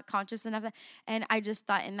 am I not conscious enough of that? And I just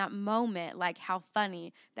thought in that moment, like, how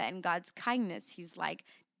funny that in God's kindness, he's like,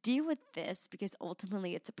 deal with this, because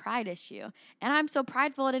ultimately it's a pride issue. And I'm so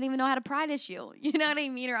prideful, I didn't even know how to pride issue. You know what I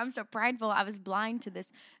mean? Or I'm so prideful, I was blind to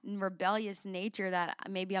this rebellious nature that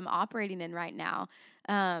maybe I'm operating in right now.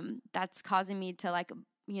 That's causing me to, like,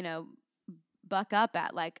 buck up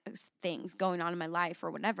at, like, things going on in my life or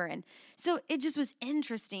whatever. And so it just was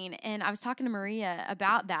interesting. And I was talking to Maria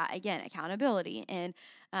about that, again, accountability, and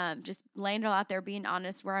just laying it all out there, being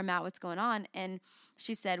honest where I'm at, what's going on. And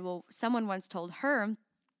she said, well, someone once told her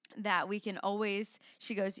that we can always,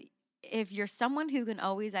 she goes, if you're someone who can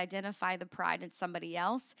always identify the pride in somebody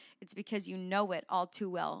else, it's because you know it all too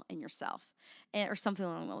well in yourself, or something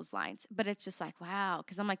along those lines. But it's just like, wow,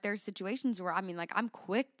 because I'm like, there's situations where, I'm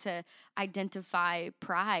quick to identify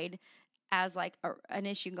pride as, like, an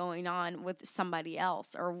issue going on with somebody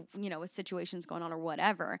else, or, with situations going on or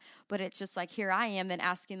whatever. But it's just like, here I am then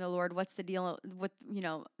asking the Lord, what's the deal with,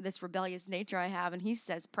 this rebellious nature I have? And he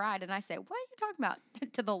says pride. And I say, what are you talking about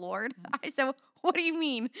to the Lord? I said, what do you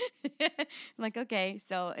mean? I'm like, okay,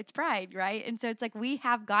 so it's pride, right? And so it's like, we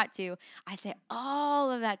have got to, I say all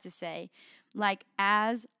of that to say, like,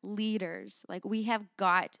 as leaders, like, we have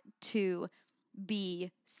got to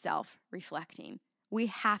be self-reflecting. We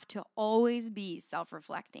have to always be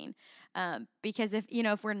self-reflecting, because if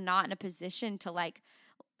we're not in a position to, like,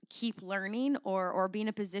 keep learning or be in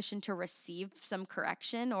a position to receive some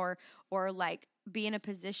correction or like be in a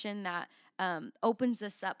position that opens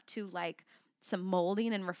us up to like some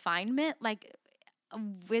molding and refinement, like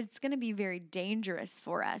it's going to be very dangerous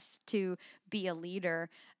for us to be a leader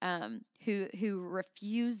who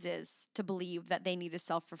refuses to believe that they need to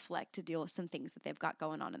self-reflect to deal with some things that they've got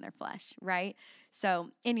going on in their flesh, right?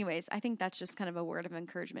 So anyways, I think that's just kind of a word of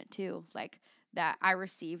encouragement too, like that I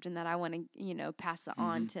received and that I want to, pass it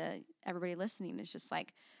on to everybody listening. It's just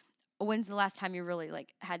like, when's the last time you really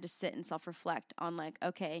like had to sit and self-reflect on like,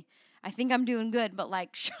 okay, I think I'm doing good, but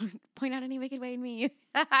like point out any wicked way in me,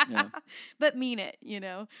 but mean it,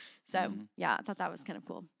 So yeah, I thought that was kind of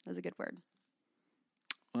cool. That was a good word.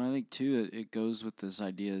 Well, I think too, it goes with this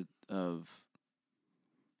idea of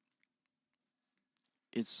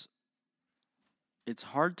it's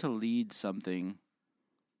hard to lead something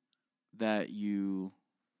that you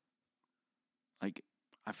like.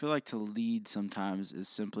 I feel like to lead sometimes is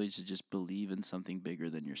simply to just believe in something bigger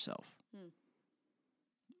than yourself.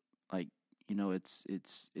 Like,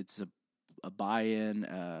 it's a buy-in,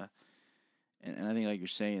 and I think like you're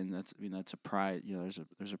saying, that's a pride.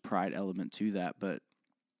 There's a pride element to that. But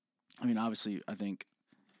I mean, obviously, I think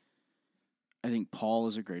Paul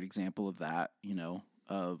is a great example of that.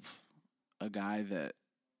 Of a guy that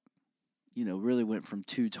really went from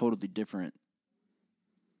two totally different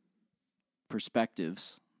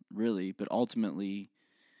perspectives, really, but ultimately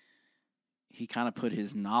he kind of put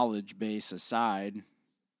his knowledge base aside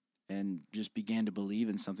and just began to believe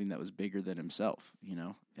in something that was bigger than himself,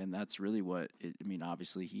 and that's really what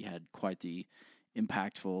obviously he had quite the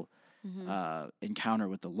impactful encounter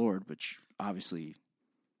with the Lord, which obviously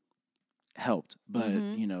helped, but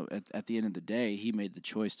at the end of the day, he made the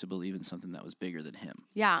choice to believe in something that was bigger than him.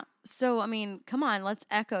 Yeah. So come on, let's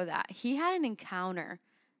echo that. He had an encounter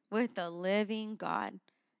with the living God,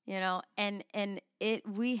 and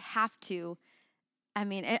we have to,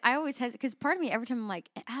 I always hesitate because part of me, every time I'm like,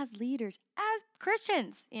 as leaders, as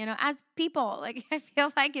Christians, as people, like I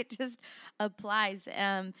feel like it just applies.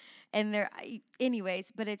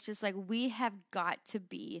 Anyways, but it's just like, we have got to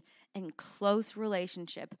be in close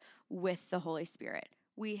relationship with the Holy Spirit.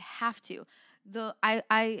 We have to.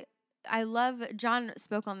 I love, John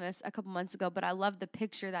spoke on this a couple months ago, but I love the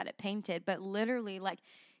picture that it painted. But literally, like,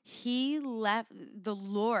 the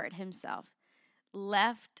Lord himself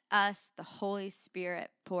left us the Holy Spirit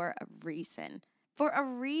for a reason.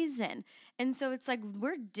 And so it's like,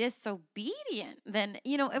 we're disobedient then,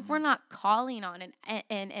 if we're not calling on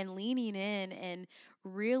and leaning in and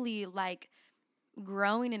really like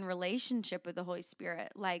growing in relationship with the Holy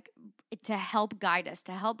Spirit, like to help guide us,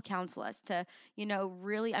 to help counsel us, to,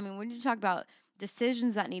 really, when you talk about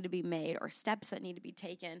decisions that need to be made or steps that need to be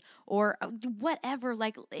taken or whatever,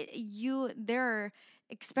 like there are,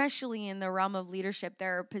 especially in the realm of leadership,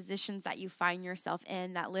 there are positions that you find yourself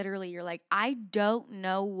in that literally you're like, I don't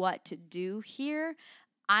know what to do here.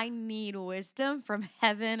 I need wisdom from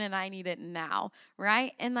heaven and I need it now,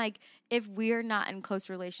 right? And like, if we're not in close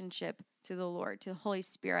relationship to the Lord, to the Holy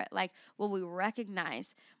Spirit, like, will we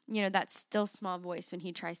recognize, that still small voice when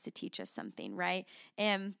he tries to teach us something, right?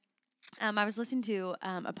 And I was listening to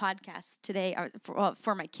a podcast today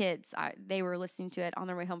for my kids. They were listening to it on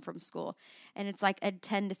their way home from school, and it's like a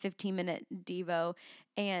 10 to 15 minute devo.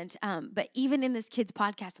 And but even in this kids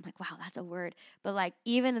podcast, I'm like, wow, that's a word. But like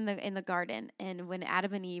even in the garden, and when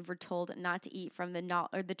Adam and Eve were told not to eat from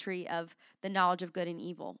the tree of the knowledge of good and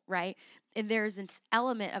evil, right? And there's this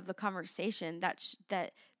element of the conversation that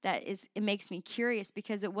is, it makes me curious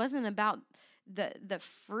because it wasn't about the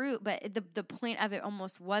fruit, but the point of it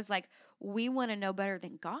almost was like, we want to know better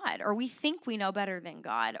than God, or we think we know better than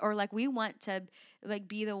God, or like we want to like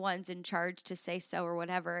be the ones in charge to say so or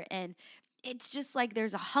whatever. And it's just like,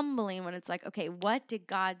 there's a humbling when it's like, okay, what did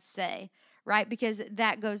God say? Right? Because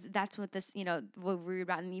that's what this, what we read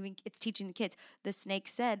about, and even it's teaching the kids. The snake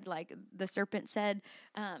said, like the serpent said,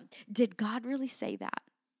 did God really say that?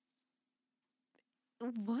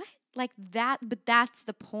 What? Like that, but that's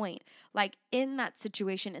the point. Like in that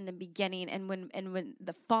situation in the beginning, and when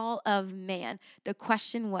the fall of man, the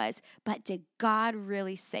question was, but did God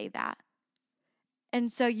really say that?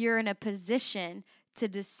 And so you're in a position to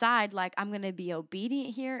decide, like, I'm going to be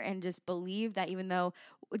obedient here and just believe that even though,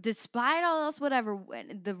 despite all else, whatever,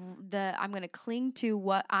 I'm going to cling to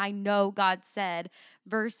what I know God said,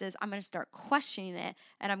 versus I'm going to start questioning it,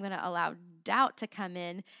 and I'm going to allow doubt to come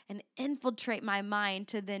in and infiltrate my mind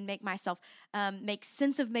to then make myself make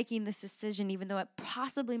sense of making this decision, even though it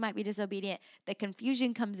possibly might be disobedient. The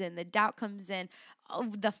confusion comes in, the doubt comes in. Oh,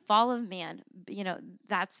 the fall of man,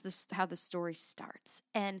 that's how the story starts.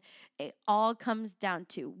 And it all comes down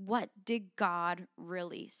to, what did God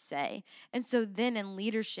really say? And so then in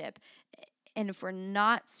leadership, and if we're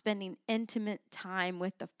not spending intimate time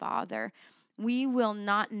with the Father, we will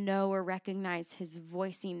not know or recognize his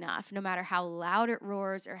voice enough, no matter how loud it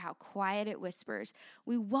roars or how quiet it whispers.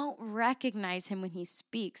 We won't recognize him when he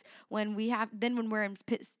speaks. When we're in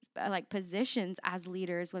positions as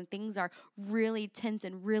leaders, when things are really tense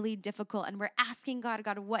and really difficult, and we're asking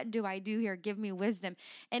God, what do I do here? Give me wisdom.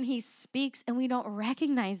 And he speaks and we don't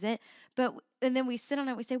recognize it. And then we sit on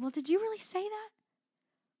it and we say, well, did you really say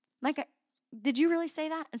that? Did you really say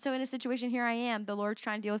that? And so in a situation, here I am, the Lord's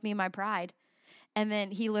trying to deal with me and my pride. And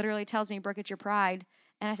then he literally tells me, Brooke, it's your pride.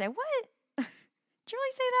 And I say, what? Did you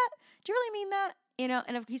really say that? Do you really mean that?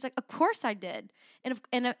 And he's like, of course I did.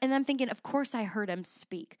 And I'm thinking, of course I heard him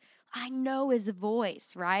speak. I know his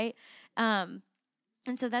voice, right? And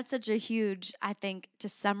so that's such a huge, I think, to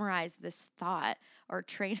summarize this thought or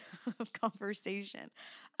train of conversation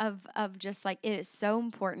of just like, it is so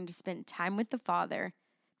important to spend time with the Father,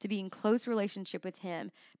 to be in close relationship with him,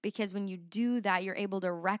 because when you do that, you're able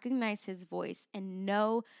to recognize his voice and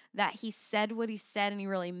know that he said what he said and he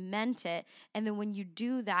really meant it. And then when you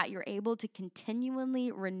do that, you're able to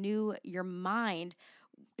continually renew your mind,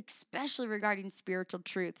 especially regarding spiritual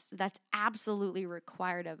truths. That's absolutely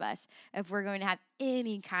required of us if we're going to have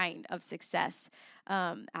any kind of success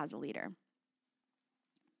as a leader.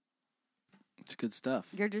 It's good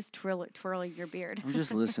stuff. You're just twirling your beard. I'm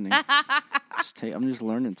just listening. I'm just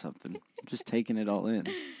learning something. I'm just taking it all in.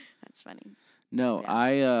 That's funny. No,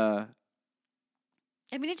 yeah.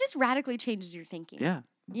 I mean, it just radically changes your thinking. Yeah.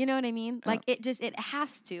 You know what I mean? Yeah. Like it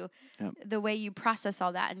has to. Yeah. The way you process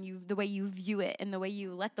all that, and the way you view it, and the way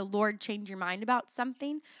you let the Lord change your mind about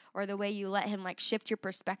something, or the way you let him shift your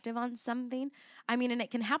perspective on something. I mean, and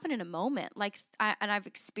it can happen in a moment. I've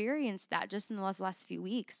experienced that just in the last few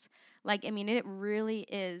weeks. It really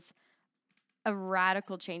is a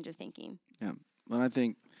radical change of thinking. Yeah. Well, I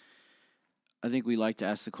think we like to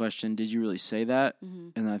ask the question, did you really say that? Mm-hmm.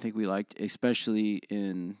 And I think we especially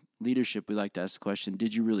in leadership, we like to ask the question,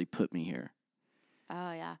 did you really put me here?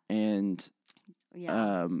 Oh, yeah. And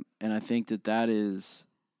I think that is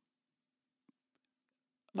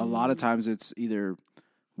a lot of times it's either,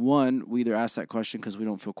 one, we either ask that question because we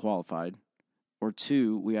don't feel qualified, or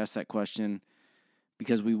two, we ask that question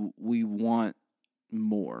because we want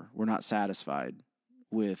more. We're not satisfied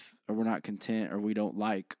with, or we're not content, or we don't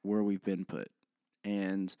like where we've been put.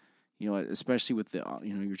 And, especially with you're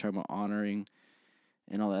talking about honoring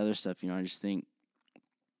and all the other stuff, I just think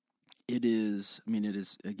it is,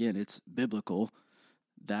 again, it's biblical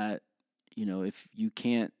that, if you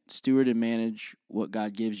can't steward and manage what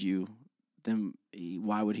God gives you, then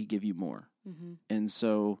why would he give you more? Mm-hmm. And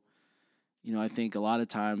so, I think a lot of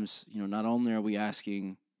times, not only are we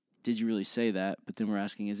asking, did you really say that? But then we're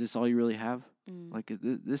asking, is this all you really have? Mm.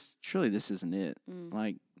 This isn't it.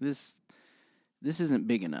 This isn't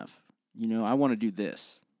big enough. I want to do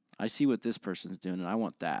this. I see what this person's doing, and I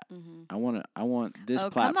want that. Mm-hmm. I want this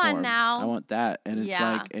platform. Come on now. I want that. And it's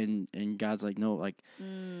and God's like, no,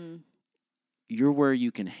 you're where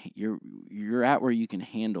you can, you're at where you can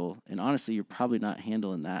handle. And honestly, you're probably not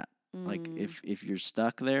handling that. If you're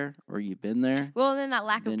stuck there or you've been there. Well, then that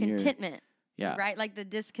lack of contentment. Yeah. Right? Like the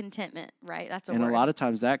discontentment, right? That's a word. word. A lot of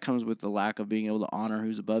times that comes with the lack of being able to honor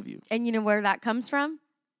who's above you. And you know where that comes from?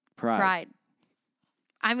 Pride.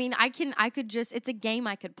 I mean, it's a game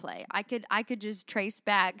I could play. I could just trace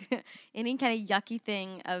back any kind of yucky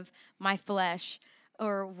thing of my flesh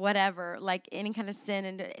or whatever, like any kind of sin.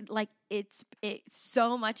 And it's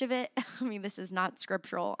so much of it. I mean, this is not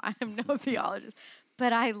scriptural. I am no theologist,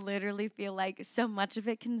 but I literally feel like so much of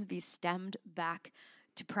it can be stemmed back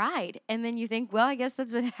to pride. And then you think, well, I guess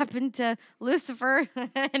that's what happened to Lucifer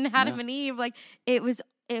and Adam and Eve. Like it was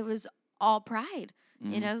all pride,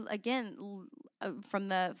 again, from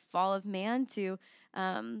the fall of man to,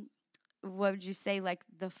 what would you say? Like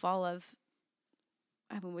the fall of,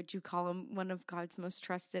 would you call him one of God's most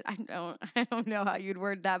trusted? I don't know how you'd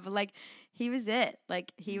word that, but he was it.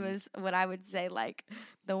 He was what I would say,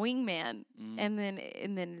 the wingman. And then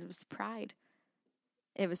it was pride.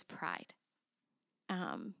 It was pride.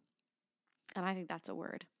 And I think that's a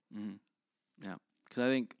word. Mm-hmm. Yeah. Because I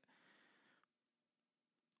think,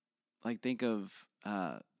 think of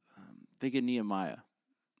Nehemiah.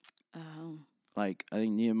 Oh. I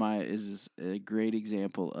think Nehemiah is a great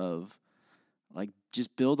example of, Like,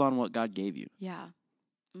 just build on what God gave you. Yeah.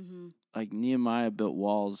 Mm-hmm. Like, Nehemiah built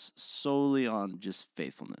walls solely on just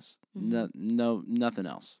faithfulness. No, nothing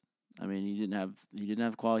else. I mean, he didn't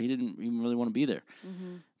have quality. He didn't even really want to be there.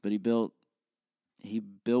 Mm-hmm. But he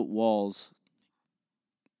built walls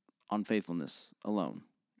on faithfulness alone.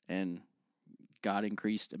 And God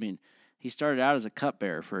increased. I mean, he started out as a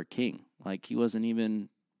cupbearer for a king. Like, he wasn't anything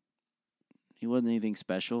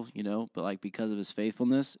special, but like, because of his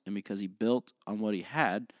faithfulness and because he built on what he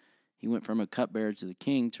had, he went from a cupbearer to the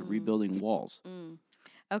king to rebuilding walls.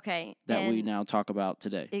 Okay. That we now talk about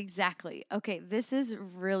today. Exactly. Okay. This is a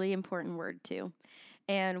really important word too.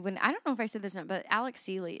 And I don't know if I said this or not, but Alex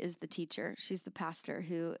Seeley is the teacher. She's the pastor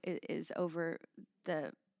who is over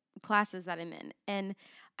the classes that I'm in. And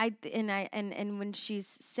when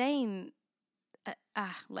she's saying,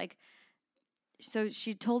 so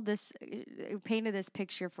she painted this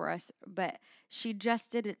picture for us, but she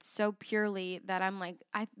just did it so purely that I'm like,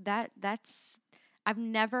 I've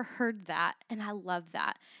never heard that, and I love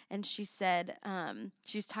that. And she said,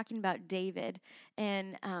 she was talking about David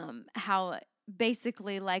and how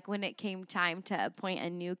basically, like, when it came time to appoint a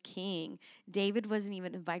new king, David wasn't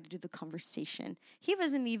even invited to the conversation. He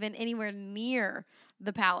wasn't even anywhere near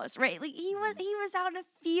the palace, right? Like, he was out in a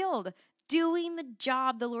field doing the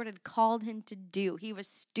job the Lord had called him to do. He was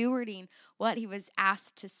stewarding what he was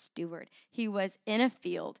asked to steward. He was in a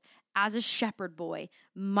field as a shepherd boy,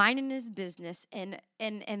 minding his business, and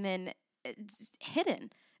then it's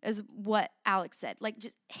hidden, is what Alex said. Like,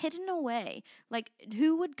 just hidden away. Like,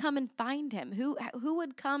 who would come and find him? Who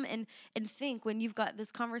would come and think when you've got this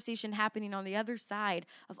conversation happening on the other side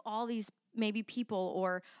of all these maybe people,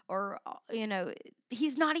 or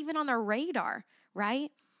he's not even on their radar, right?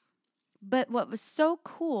 But what was so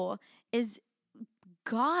cool is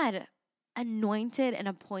God anointed and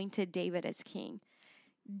appointed David as king.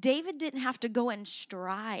 David didn't have to go and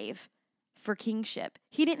strive for kingship.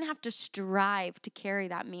 He didn't have to strive to carry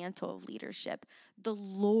that mantle of leadership. The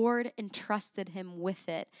Lord entrusted him with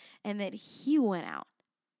it, and that he went out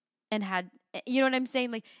and had, you know what I'm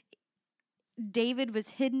saying? Like, David was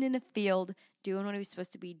hidden in a field doing what he was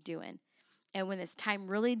supposed to be doing. And when this time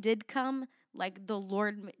really did come, like, the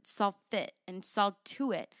Lord saw fit and saw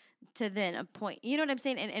to it to then appoint, you know what I'm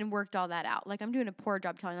saying? And worked all that out. Like, I'm doing a poor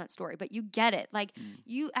job telling that story, but you get it. Like,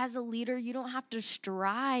 you as a leader, you don't have to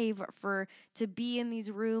strive to be in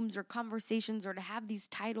these rooms or conversations or to have these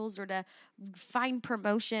titles or to find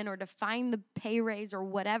promotion or to find the pay raise or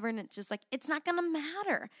whatever. And it's just like, it's not going to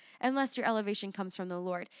matter unless your elevation comes from the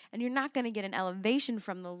Lord. And you're not going to get an elevation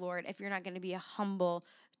from the Lord if you're not going to be a humble,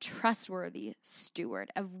 trustworthy steward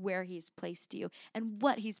of where he's placed you and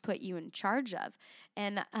what he's put you in charge of.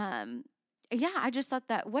 And I just thought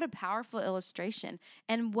that what a powerful illustration,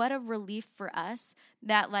 and what a relief for us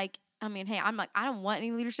that, like, I mean, hey, I'm like, I don't want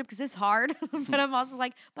any leadership because it's hard, but I'm also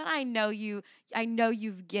like, but I know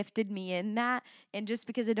you've gifted me in that, and just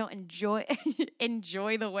because I don't enjoy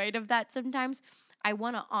the weight of that sometimes, I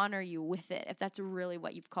want to honor you with it if that's really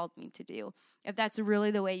what you've called me to do. If that's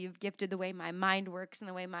really the way you've gifted, the way my mind works and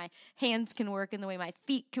the way my hands can work and the way my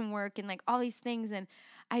feet can work and like all these things. And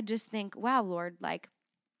I just think, wow, Lord, like,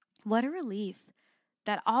 what a relief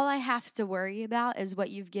that all I have to worry about is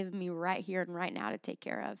what you've given me right here and right now to take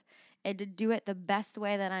care of, and to do it the best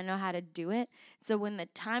way that I know how to do it. So when the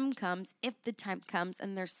time comes, if the time comes,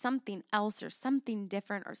 and there's something else or something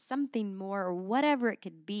different or something more or whatever it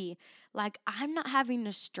could be, like, I'm not having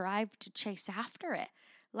to strive to chase after it.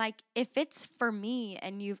 Like, if it's for me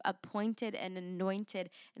and you've appointed and anointed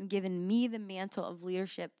and given me the mantle of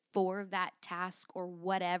leadership for that task or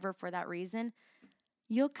whatever for that reason,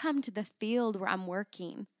 you'll come to the field where I'm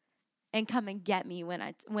working and come and get me when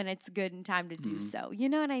it's good and time to do so. You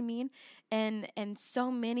know what I mean? And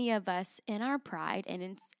so many of us in our pride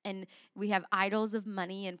and we have idols of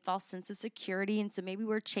money and false sense of security, and so maybe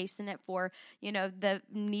we're chasing it for, the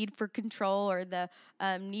need for control or the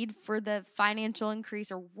need for the financial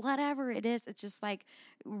increase or whatever it is. It's just like,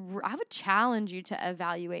 I would challenge you to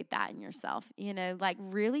evaluate that in yourself. Like,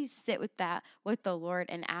 really sit with that with the Lord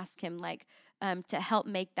and ask him, like, to help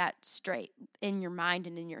make that straight in your mind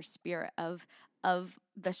and in your spirit of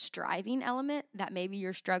the striving element that maybe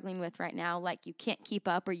you're struggling with right now. Like, you can't keep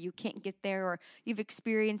up, or you can't get there, or you've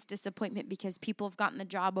experienced disappointment because people have gotten the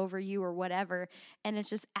job over you or whatever. And it's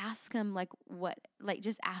just ask him,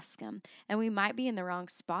 just ask him. And we might be in the wrong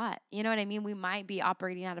spot. You know what I mean? We might be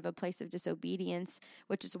operating out of a place of disobedience,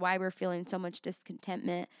 which is why we're feeling so much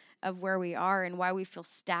discontentment of where we are, and why we feel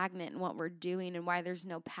stagnant in what we're doing, and why there's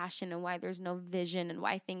no passion, and why there's no vision, and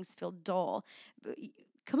why things feel dull.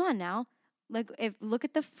 Come on now. Like, look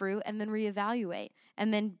at the fruit and then reevaluate,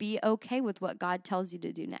 and then be okay with what God tells you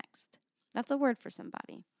to do next. That's a word for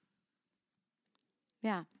somebody.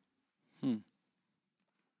 Yeah. You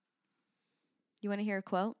want to hear a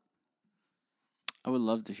quote? I would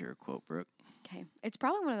love to hear a quote, Brooke. Okay. It's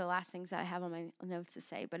probably one of the last things that I have on my notes to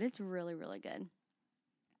say, but it's really, really good.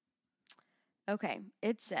 Okay.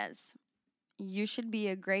 It says, you should be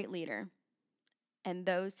a great leader, and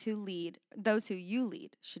those who you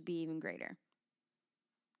lead should be even greater.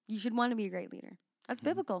 You should want to be a great leader. That's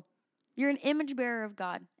biblical. You're an image bearer of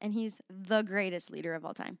God, and he's the greatest leader of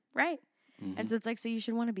all time, right? And so it's like, so you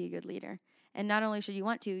should want to be a good leader. And not only should you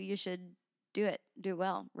want to, you should do it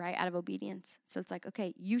well, right? Out of obedience. So it's like,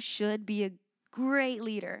 okay, you should be a great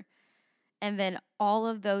leader. And then all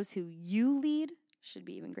of those who you lead should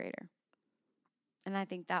be even greater. And I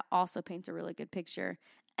think that also paints a really good picture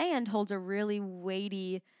and holds a really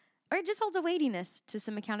weighty, or it just holds a weightiness to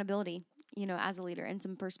some accountability, as a leader, and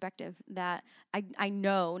some perspective that I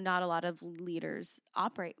know not a lot of leaders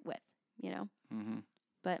operate with,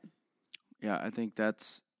 But yeah, I think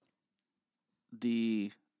that's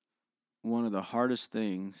one of the hardest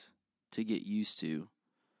things to get used to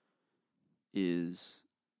is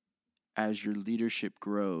as your leadership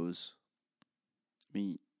grows. I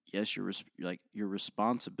mean, yes, your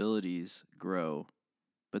responsibilities grow,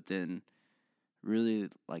 but then really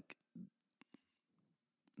like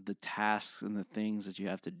the tasks and the things that you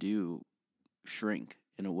have to do shrink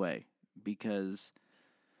in a way, because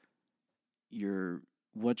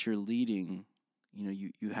what you're leading,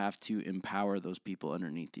 you have to empower those people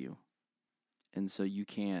underneath you. And so you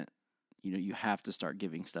can't, you have to start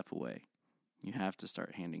giving stuff away. You have to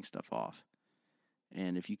start handing stuff off.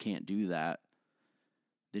 And if you can't do that,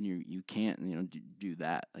 then you can't, do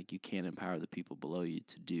that. Like, you can't empower the people below you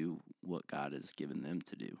to do what God has given them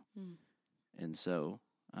to do. And so,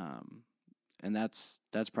 and that's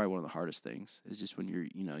probably one of the hardest things, is just when you're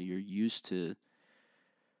used to,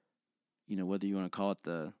 whether you want to call it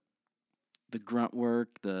the grunt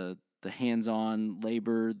work, the hands-on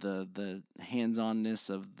labor, the hands-onness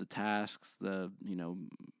of the tasks,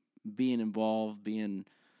 being involved, being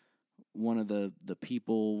one of the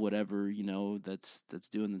people, whatever, that's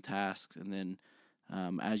doing the tasks. And then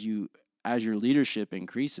as your leadership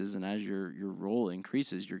increases and as your role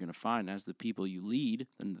increases, you're going to find as the people you lead,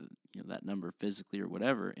 and that number physically or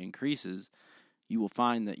whatever increases, you will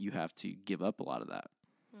find that you have to give up a lot of that.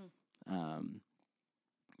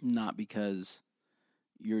 Not because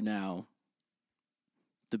you're now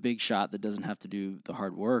the big shot that doesn't have to do the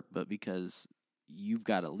hard work, but because you've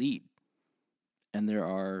got to lead. And there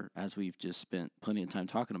are, as we've just spent plenty of time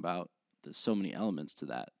talking about, there's so many elements to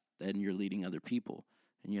that. And you're leading other people,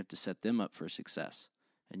 and you have to set them up for success.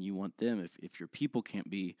 And you want them, if your people can't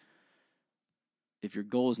be, if your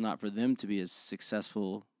goal is not for them to be as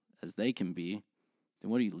successful as they can be, then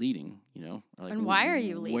what are you leading? Like, and why are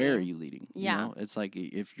you leading? Where are you leading? Yeah. It's like,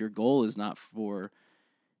 if your goal is not for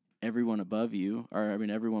everyone above you,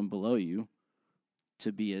 everyone below you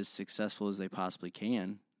to be as successful as they possibly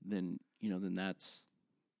can, then that's,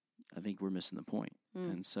 I think we're missing the point.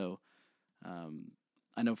 And so,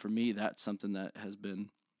 I know for me, that's something that has been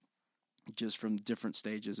just from different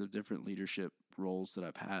stages of different leadership roles that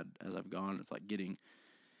I've had as I've gone. It's like getting,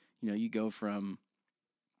 you go from,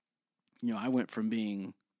 I went from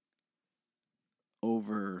being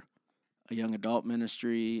over a young adult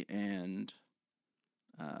ministry and,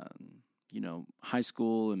 high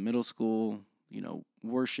school and middle school,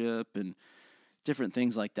 worship and different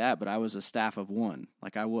things like that. But I was a staff of one.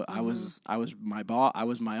 Like I was my boss. I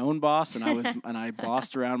was my own boss, and I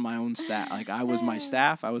bossed around my own staff. Like I was my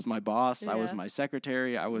staff. I was my boss. Yeah. I was my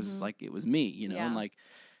secretary. I was like, it was me, Yeah. And like,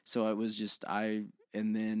 so it was just and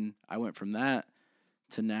then I went from that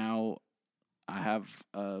to now I have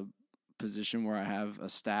a position where I have a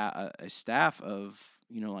staff of,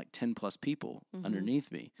 like 10 plus people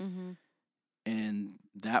underneath me. And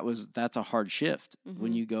that's a hard shift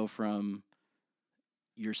when you go from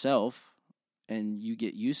yourself and you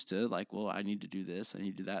get used to like, well, I need to do this, I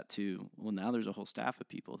need to do that too. Well, now there's a whole staff of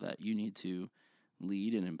people that you need to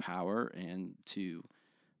lead and empower and to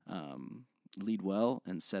lead well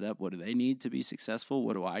and set up. What do they need to be successful?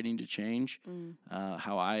 What do I need to change?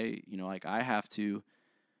 How I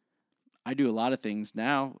do a lot of things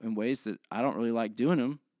now in ways that I don't really like doing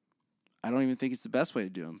them. I don't even think it's the best way to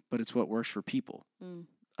do them, but it's what works for people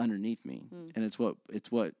underneath me. And it's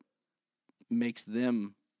what makes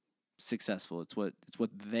them successful. It's what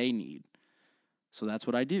they need. So that's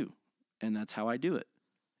what I do, and that's how I do it.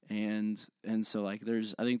 And so like there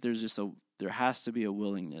has to be a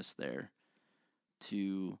willingness there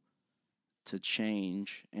to to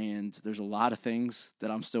change, and there's a lot of things that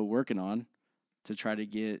I'm still working on to try to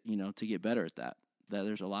get, to get better at that. That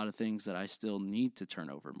there's a lot of things that I still need to turn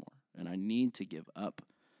over more, and I need to give up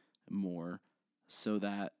more so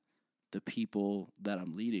that the people that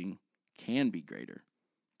I'm leading can be greater,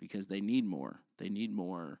 because they need more. They need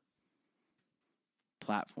more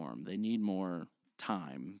platform. They need more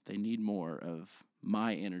time. They need more of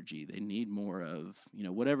my energy. They need more of,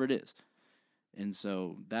 whatever it is. And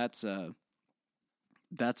so that's and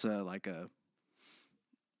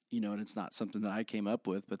it's not something that I came up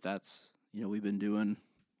with, but that's, we've been doing.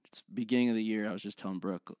 It's beginning of the year. I was just telling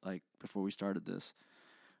Brooke, like, before we started this,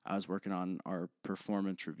 I was working on our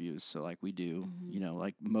performance reviews. So like we do,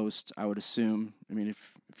 like most, I would assume,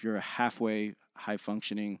 if you're a halfway high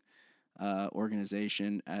functioning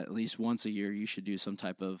organization, at least once a year, you should do some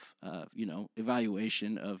type of,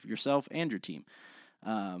 evaluation of yourself and your team.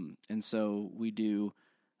 And so we do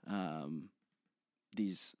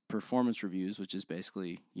these performance reviews, which is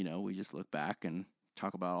basically, we just look back and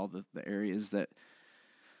talk about all the areas that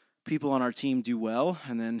people on our team do well,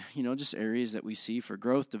 and then, just areas that we see for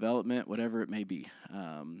growth, development, whatever it may be.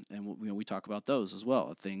 And we talk about those as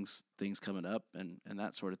well, things coming up and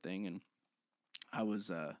that sort of thing. And I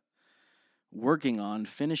was working on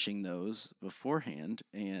finishing those beforehand,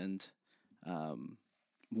 and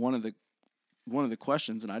one of the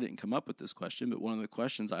questions, and I didn't come up with this question, but one of the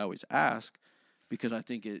questions I always ask, because I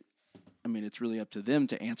think it's really up to them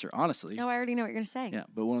to answer honestly. Oh, I already know what you're going to say. Yeah,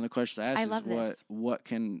 but one of the questions I ask is what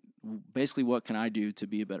can I do to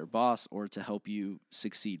be a better boss or to help you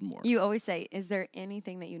succeed more? You always say, is there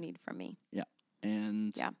anything that you need from me? Yeah.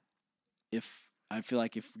 And if I feel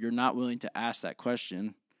like if you're not willing to ask that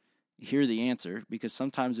question, hear the answer, because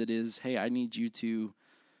sometimes it is, hey, I need you to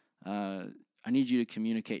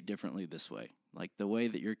communicate differently this way. Like the way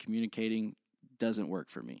that you're communicating doesn't work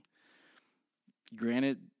for me.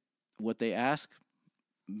 Granted, what they ask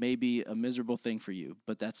may be a miserable thing for you,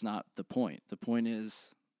 but that's not the point. The point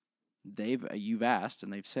is you've asked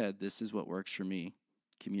and they've said, this is what works for me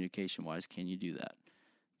communication-wise. Can you do that?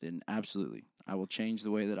 Then absolutely. I will change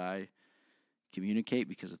the way that I communicate,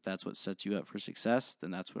 because if that's what sets you up for success,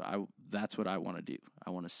 then that's what I want to do. I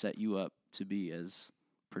want to set you up to be as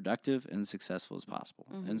productive and successful as possible.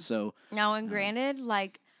 Mm-hmm. And so now, and granted,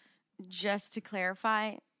 just to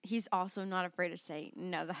clarify, he's also not afraid to say,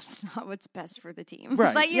 no, that's not what's best for the team.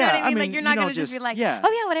 Right. Like, you know what I mean? Like, you're not going to just be like, yeah. oh,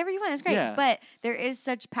 yeah, whatever you want. It's great. Yeah. But there is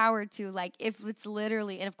such power to, if it's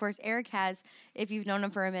literally, and of course, Eric has, if you've known him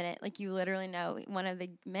for a minute, you literally know one of the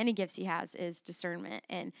many gifts he has is discernment.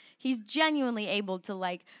 And he's genuinely able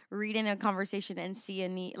to, read in a conversation and see a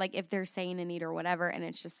need, if they're saying a need or whatever. And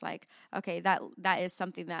it's just okay, that is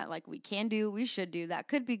something that, we can do, we should do, that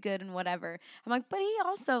could be good and whatever. I'm like, but he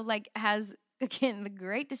also, has, again, the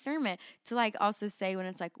great discernment to also say when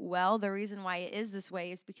it's well, the reason why it is this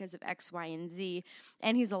way is because of X, Y, and Z,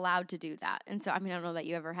 and he's allowed to do that. And so, I don't know that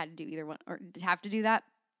you ever had to do either one or have to do that,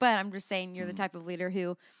 but I'm just saying you're the type of leader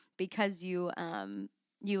who, because you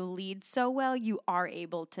lead so well, you are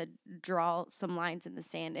able to draw some lines in the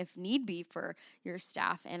sand if need be for your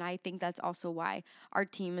staff. And I think that's also why our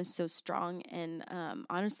team is so strong and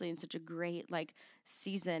honestly in such a great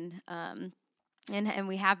season. And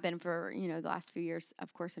we have been for, the last few years,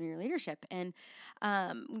 of course, under your leadership. And,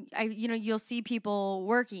 you'll see people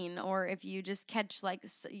working, or if you just catch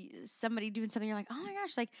somebody doing something, you're like, oh my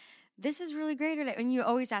gosh, this is really great. And you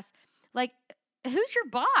always ask, who's your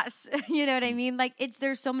boss? You know what I mean?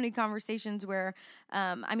 There's so many conversations where,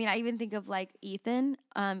 I even think of Ethan,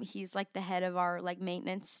 he's the head of our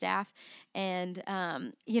maintenance staff, and,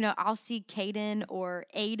 I'll see Caden or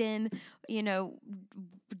Aiden,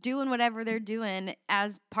 doing whatever they're doing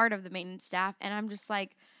as part of the maintenance staff. And I'm just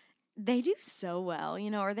they do so well,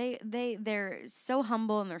 or they're so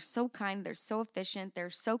humble and they're so kind. They're so efficient. They're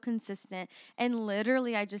so consistent. And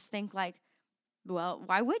literally I just think well,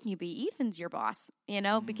 why wouldn't you be? Ethan's your boss,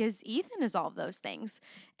 Mm-hmm. because Ethan is all of those things.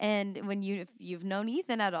 And when if you've known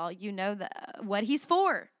Ethan at all, you know what he's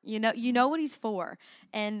for. You know what he's for,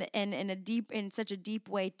 and in such a deep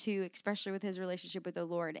way too, especially with his relationship with the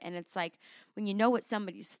Lord. And it's when you know what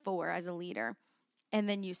somebody's for as a leader, and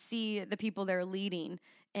then you see the people they're leading,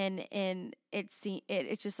 and it's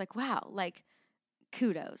just wow,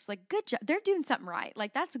 kudos, good job. They're doing something right.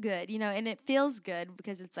 That's good, and it feels good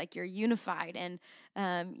because it's you're unified and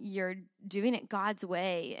you're doing it God's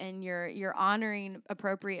way and you're honoring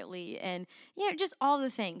appropriately and, just all the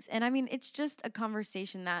things. And it's just a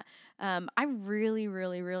conversation that I really,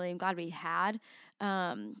 really, really am glad we had.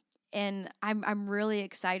 And I'm really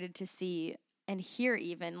excited to see and hear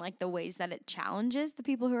even the ways that it challenges the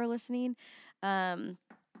people who are listening.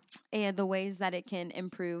 and the ways that it can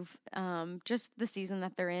improve just the season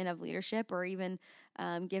that they're in of leadership, or even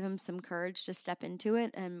give them some courage to step into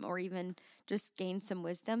it, or even just gain some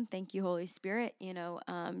wisdom. Thank you, Holy Spirit,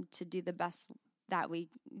 to do the best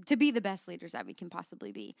to be the best leaders that we can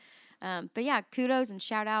possibly be. But yeah, kudos and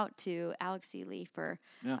shout out to Alex Seeley for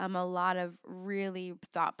a lot of really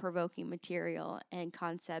thought-provoking material and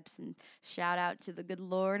concepts, and shout out to the good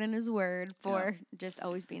Lord and his word for just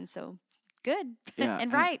always being so good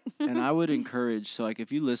and right. And I would encourage, so like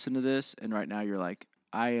if you listen to this and right now you're like,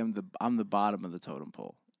 I'm the bottom of the totem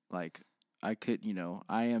pole. Like I could,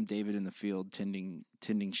 I am David in the field tending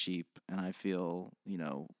sheep, and I feel,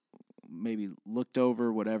 maybe looked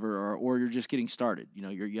over, whatever, or you're just getting started.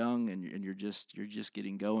 You're young and you're just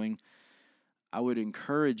getting going. I would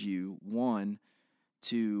encourage you, one,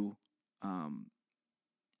 to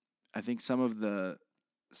I think some of the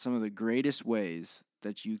greatest ways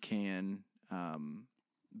that you can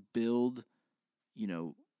build,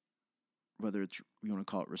 whether it's, you want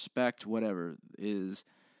to call it respect, whatever, is,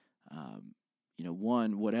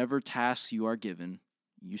 one, whatever tasks you are given,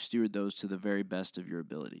 you steward those to the very best of your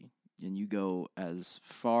ability. And you go as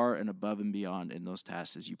far and above and beyond in those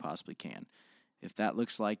tasks as you possibly can. If that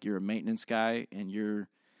looks like you're a maintenance guy and you're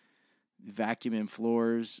vacuuming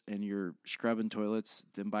floors and you're scrubbing toilets,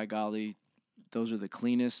 then by golly, those are the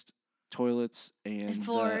cleanest toilets and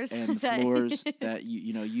floors, the floors that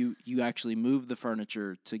you actually move the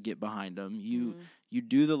furniture to get behind them. You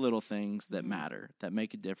do the little things that matter, that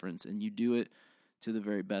make a difference, and you do it to the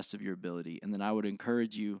very best of your ability. And then I would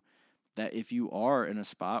encourage you that if you are in a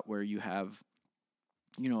spot where you have,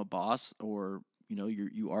 a boss, or,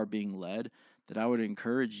 you are being led, that I would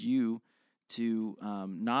encourage you to,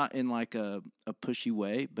 not in like a pushy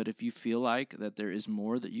way, but if you feel like that there is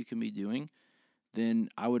more that you can be doing, then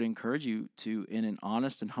I would encourage you to, in an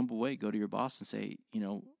honest and humble way, go to your boss and say,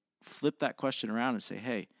 flip that question around and say,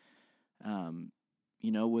 hey,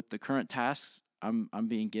 with the current tasks I'm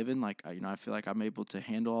being given, like, I feel like I'm able to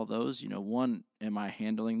handle all those. One, am I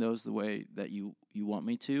handling those the way that you want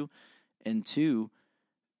me to? And two,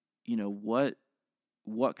 what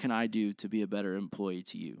can I do to be a better employee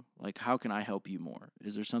to you? Like, how can I help you more?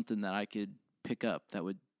 Is there something that I could pick up that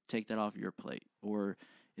would take that off your plate? Or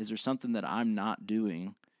is there something that I'm not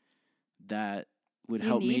doing that would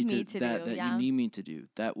help me to you need me to do?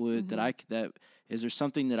 That would that is there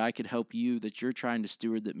something that I could help you that you're trying to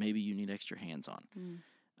steward that maybe you need extra hands on?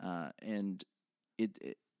 And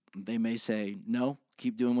they may say no,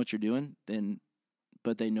 keep doing what you're doing.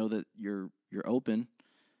 But they know that you're open,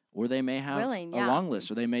 or they may have a long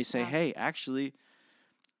list, or they may say, hey, actually,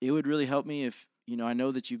 it would really help me if I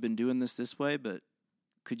know that you've been doing this way, but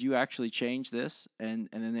could you actually change this? And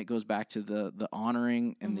then it goes back to the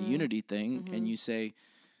honoring and the unity thing. And you say,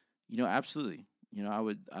 absolutely, I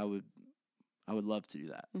would love to do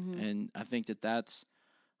that. And I think that's,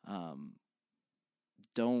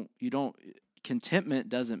 contentment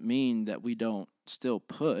doesn't mean that we don't still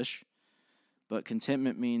push, but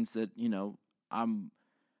contentment means that,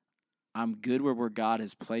 I'm good where God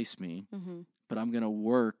has placed me, but I'm going to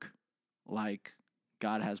work like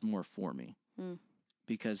God has more for me.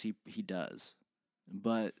 Because he does.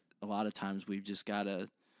 But a lot of times we've just got to,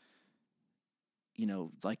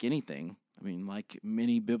 like anything, like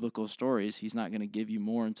many biblical stories, he's not going to give you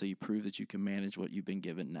more until you prove that you can manage what you've been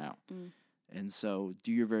given now. And so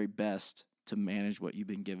do your very best to manage what you've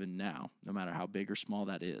been given now, no matter how big or small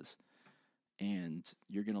that is. And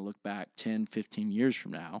you're going to look back 10, 15 years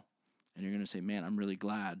from now, and you're going to say, man, I'm really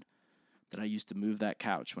glad that I used to move that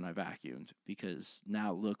couch when I vacuumed, because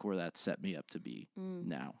now look where that set me up to be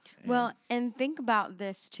now. And think about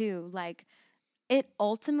this too. Like, it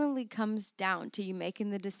ultimately comes down to you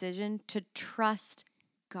making the decision to trust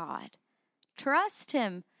God. Trust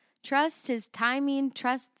him. Trust his timing.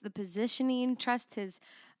 Trust the positioning. Trust his,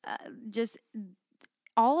 just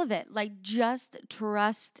all of it. Like, just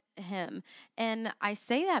trust him. And I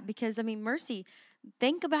say that because, Mercy,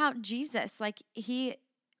 think about Jesus. Like,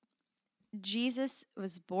 Jesus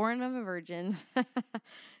was born of a virgin,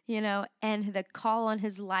 and the call on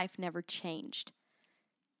his life never changed.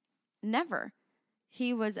 Never.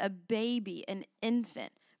 He was a baby, an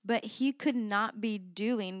infant, but he could not be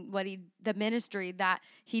doing the ministry that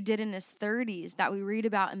he did in his 30s that we read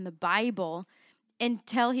about in the Bible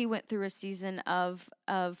until he went through a season of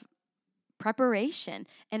preparation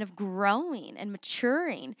and of growing and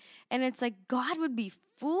maturing. And it's like, God would be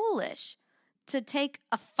foolish to take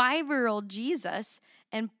a 5-year-old Jesus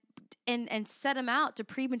and set him out to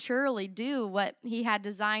prematurely do what he had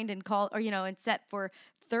designed and called, and set for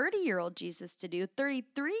 30-year-old Jesus to do,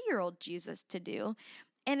 33-year-old Jesus to do.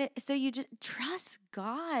 So you just trust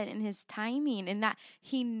God and his timing, and that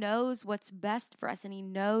he knows what's best for us, and he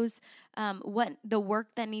knows what the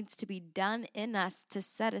work that needs to be done in us to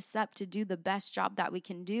set us up to do the best job that we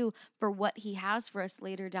can do for what he has for us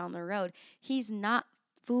later down the road. He's not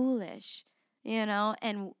foolish,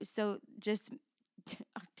 and so just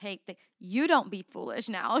you don't be foolish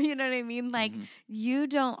now. You know what I mean? Like, you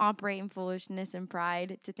don't operate in foolishness and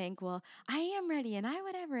pride to think, well, I am ready and I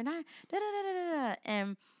whatever and I da-da-da-da-da.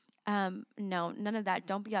 And no, none of that.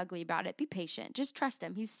 Don't be ugly about it. Be patient. Just trust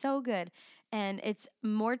him. He's so good. And it's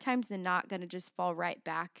more times than not going to just fall right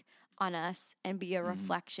back on us and be a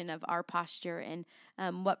reflection of our posture and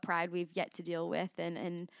what pride we've yet to deal with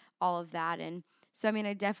and all of that. And so, I mean,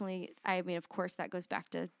 of course, that goes back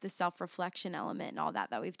to the self-reflection element and all that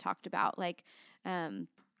we've talked about. Like,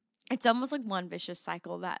 it's almost like one vicious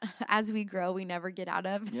cycle that as we grow, we never get out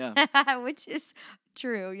of. Yeah. Which is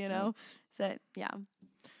true, Yeah. So, yeah.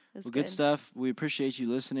 Well, good stuff. We appreciate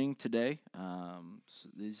you listening today. So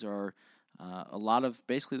these are a lot of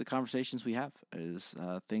basically the conversations we have is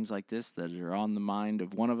things like this that are on the mind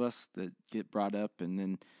of one of us that get brought up, and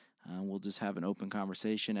then we'll just have an open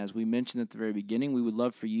conversation. As we mentioned at the very beginning, we would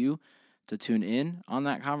love for you to tune in on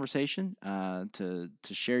that conversation, to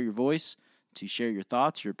share your voice, to share your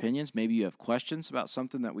thoughts, your opinions. Maybe you have questions about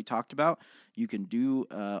something that we talked about. You can do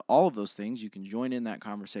all of those things. You can join in that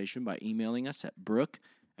conversation by emailing us at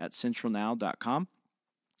brooke@centralnow.com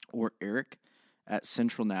or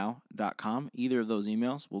eric@centralnow.com. Either of those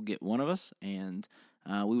emails will get one of us, and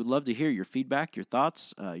we would love to hear your feedback, your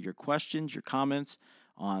thoughts, your questions, your comments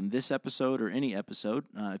on this episode or any episode.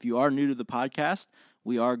 If you are new to the podcast,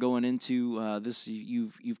 we are going into this.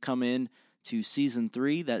 You've come in to season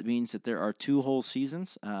 3. That means that there are 2 whole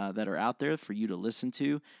seasons that are out there for you to listen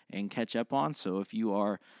to and catch up on. So if you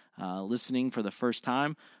are listening for the first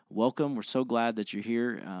time, welcome. We're so glad that you're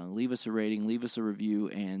here. Leave us a rating, leave us a review,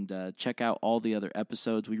 and check out all the other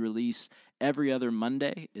episodes. We release every other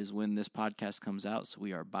Monday is when this podcast comes out, so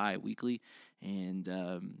we are bi-weekly. And,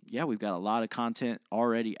 we've got a lot of content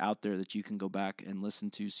already out there that you can go back and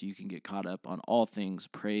listen to so you can get caught up on all things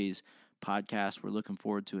praise podcast. We're looking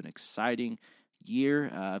forward to an exciting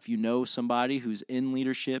year. If you know somebody who's in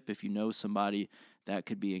leadership, if you know somebody that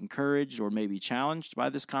could be encouraged or maybe challenged by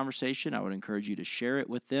this conversation, I would encourage you to share it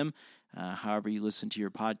with them, however you listen to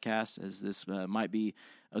your podcast, as this might be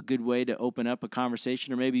a good way to open up a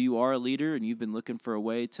conversation. Or maybe you are a leader and you've been looking for a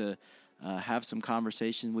way to have some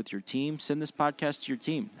conversation with your team. Send this podcast to your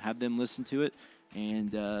team. Have them listen to it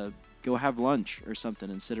and go have lunch or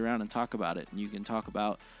something and sit around and talk about it. And you can talk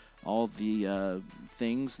about all the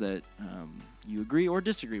things that you agree or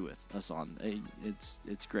disagree with us on.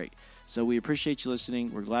 It's great. So we appreciate you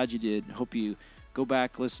listening. We're glad you did. Hope you go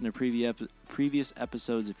back, listen to previous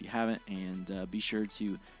episodes if you haven't, and be sure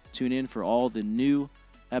to tune in for all the new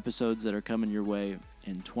episodes that are coming your way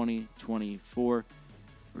in 2024.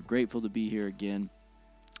 We're grateful to be here again.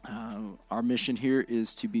 Our mission here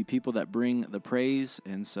is to be people that bring the praise,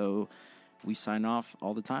 and so we sign off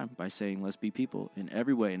all the time by saying, let's be people in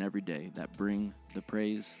every way and every day that bring the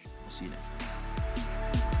praise. We'll see you next time.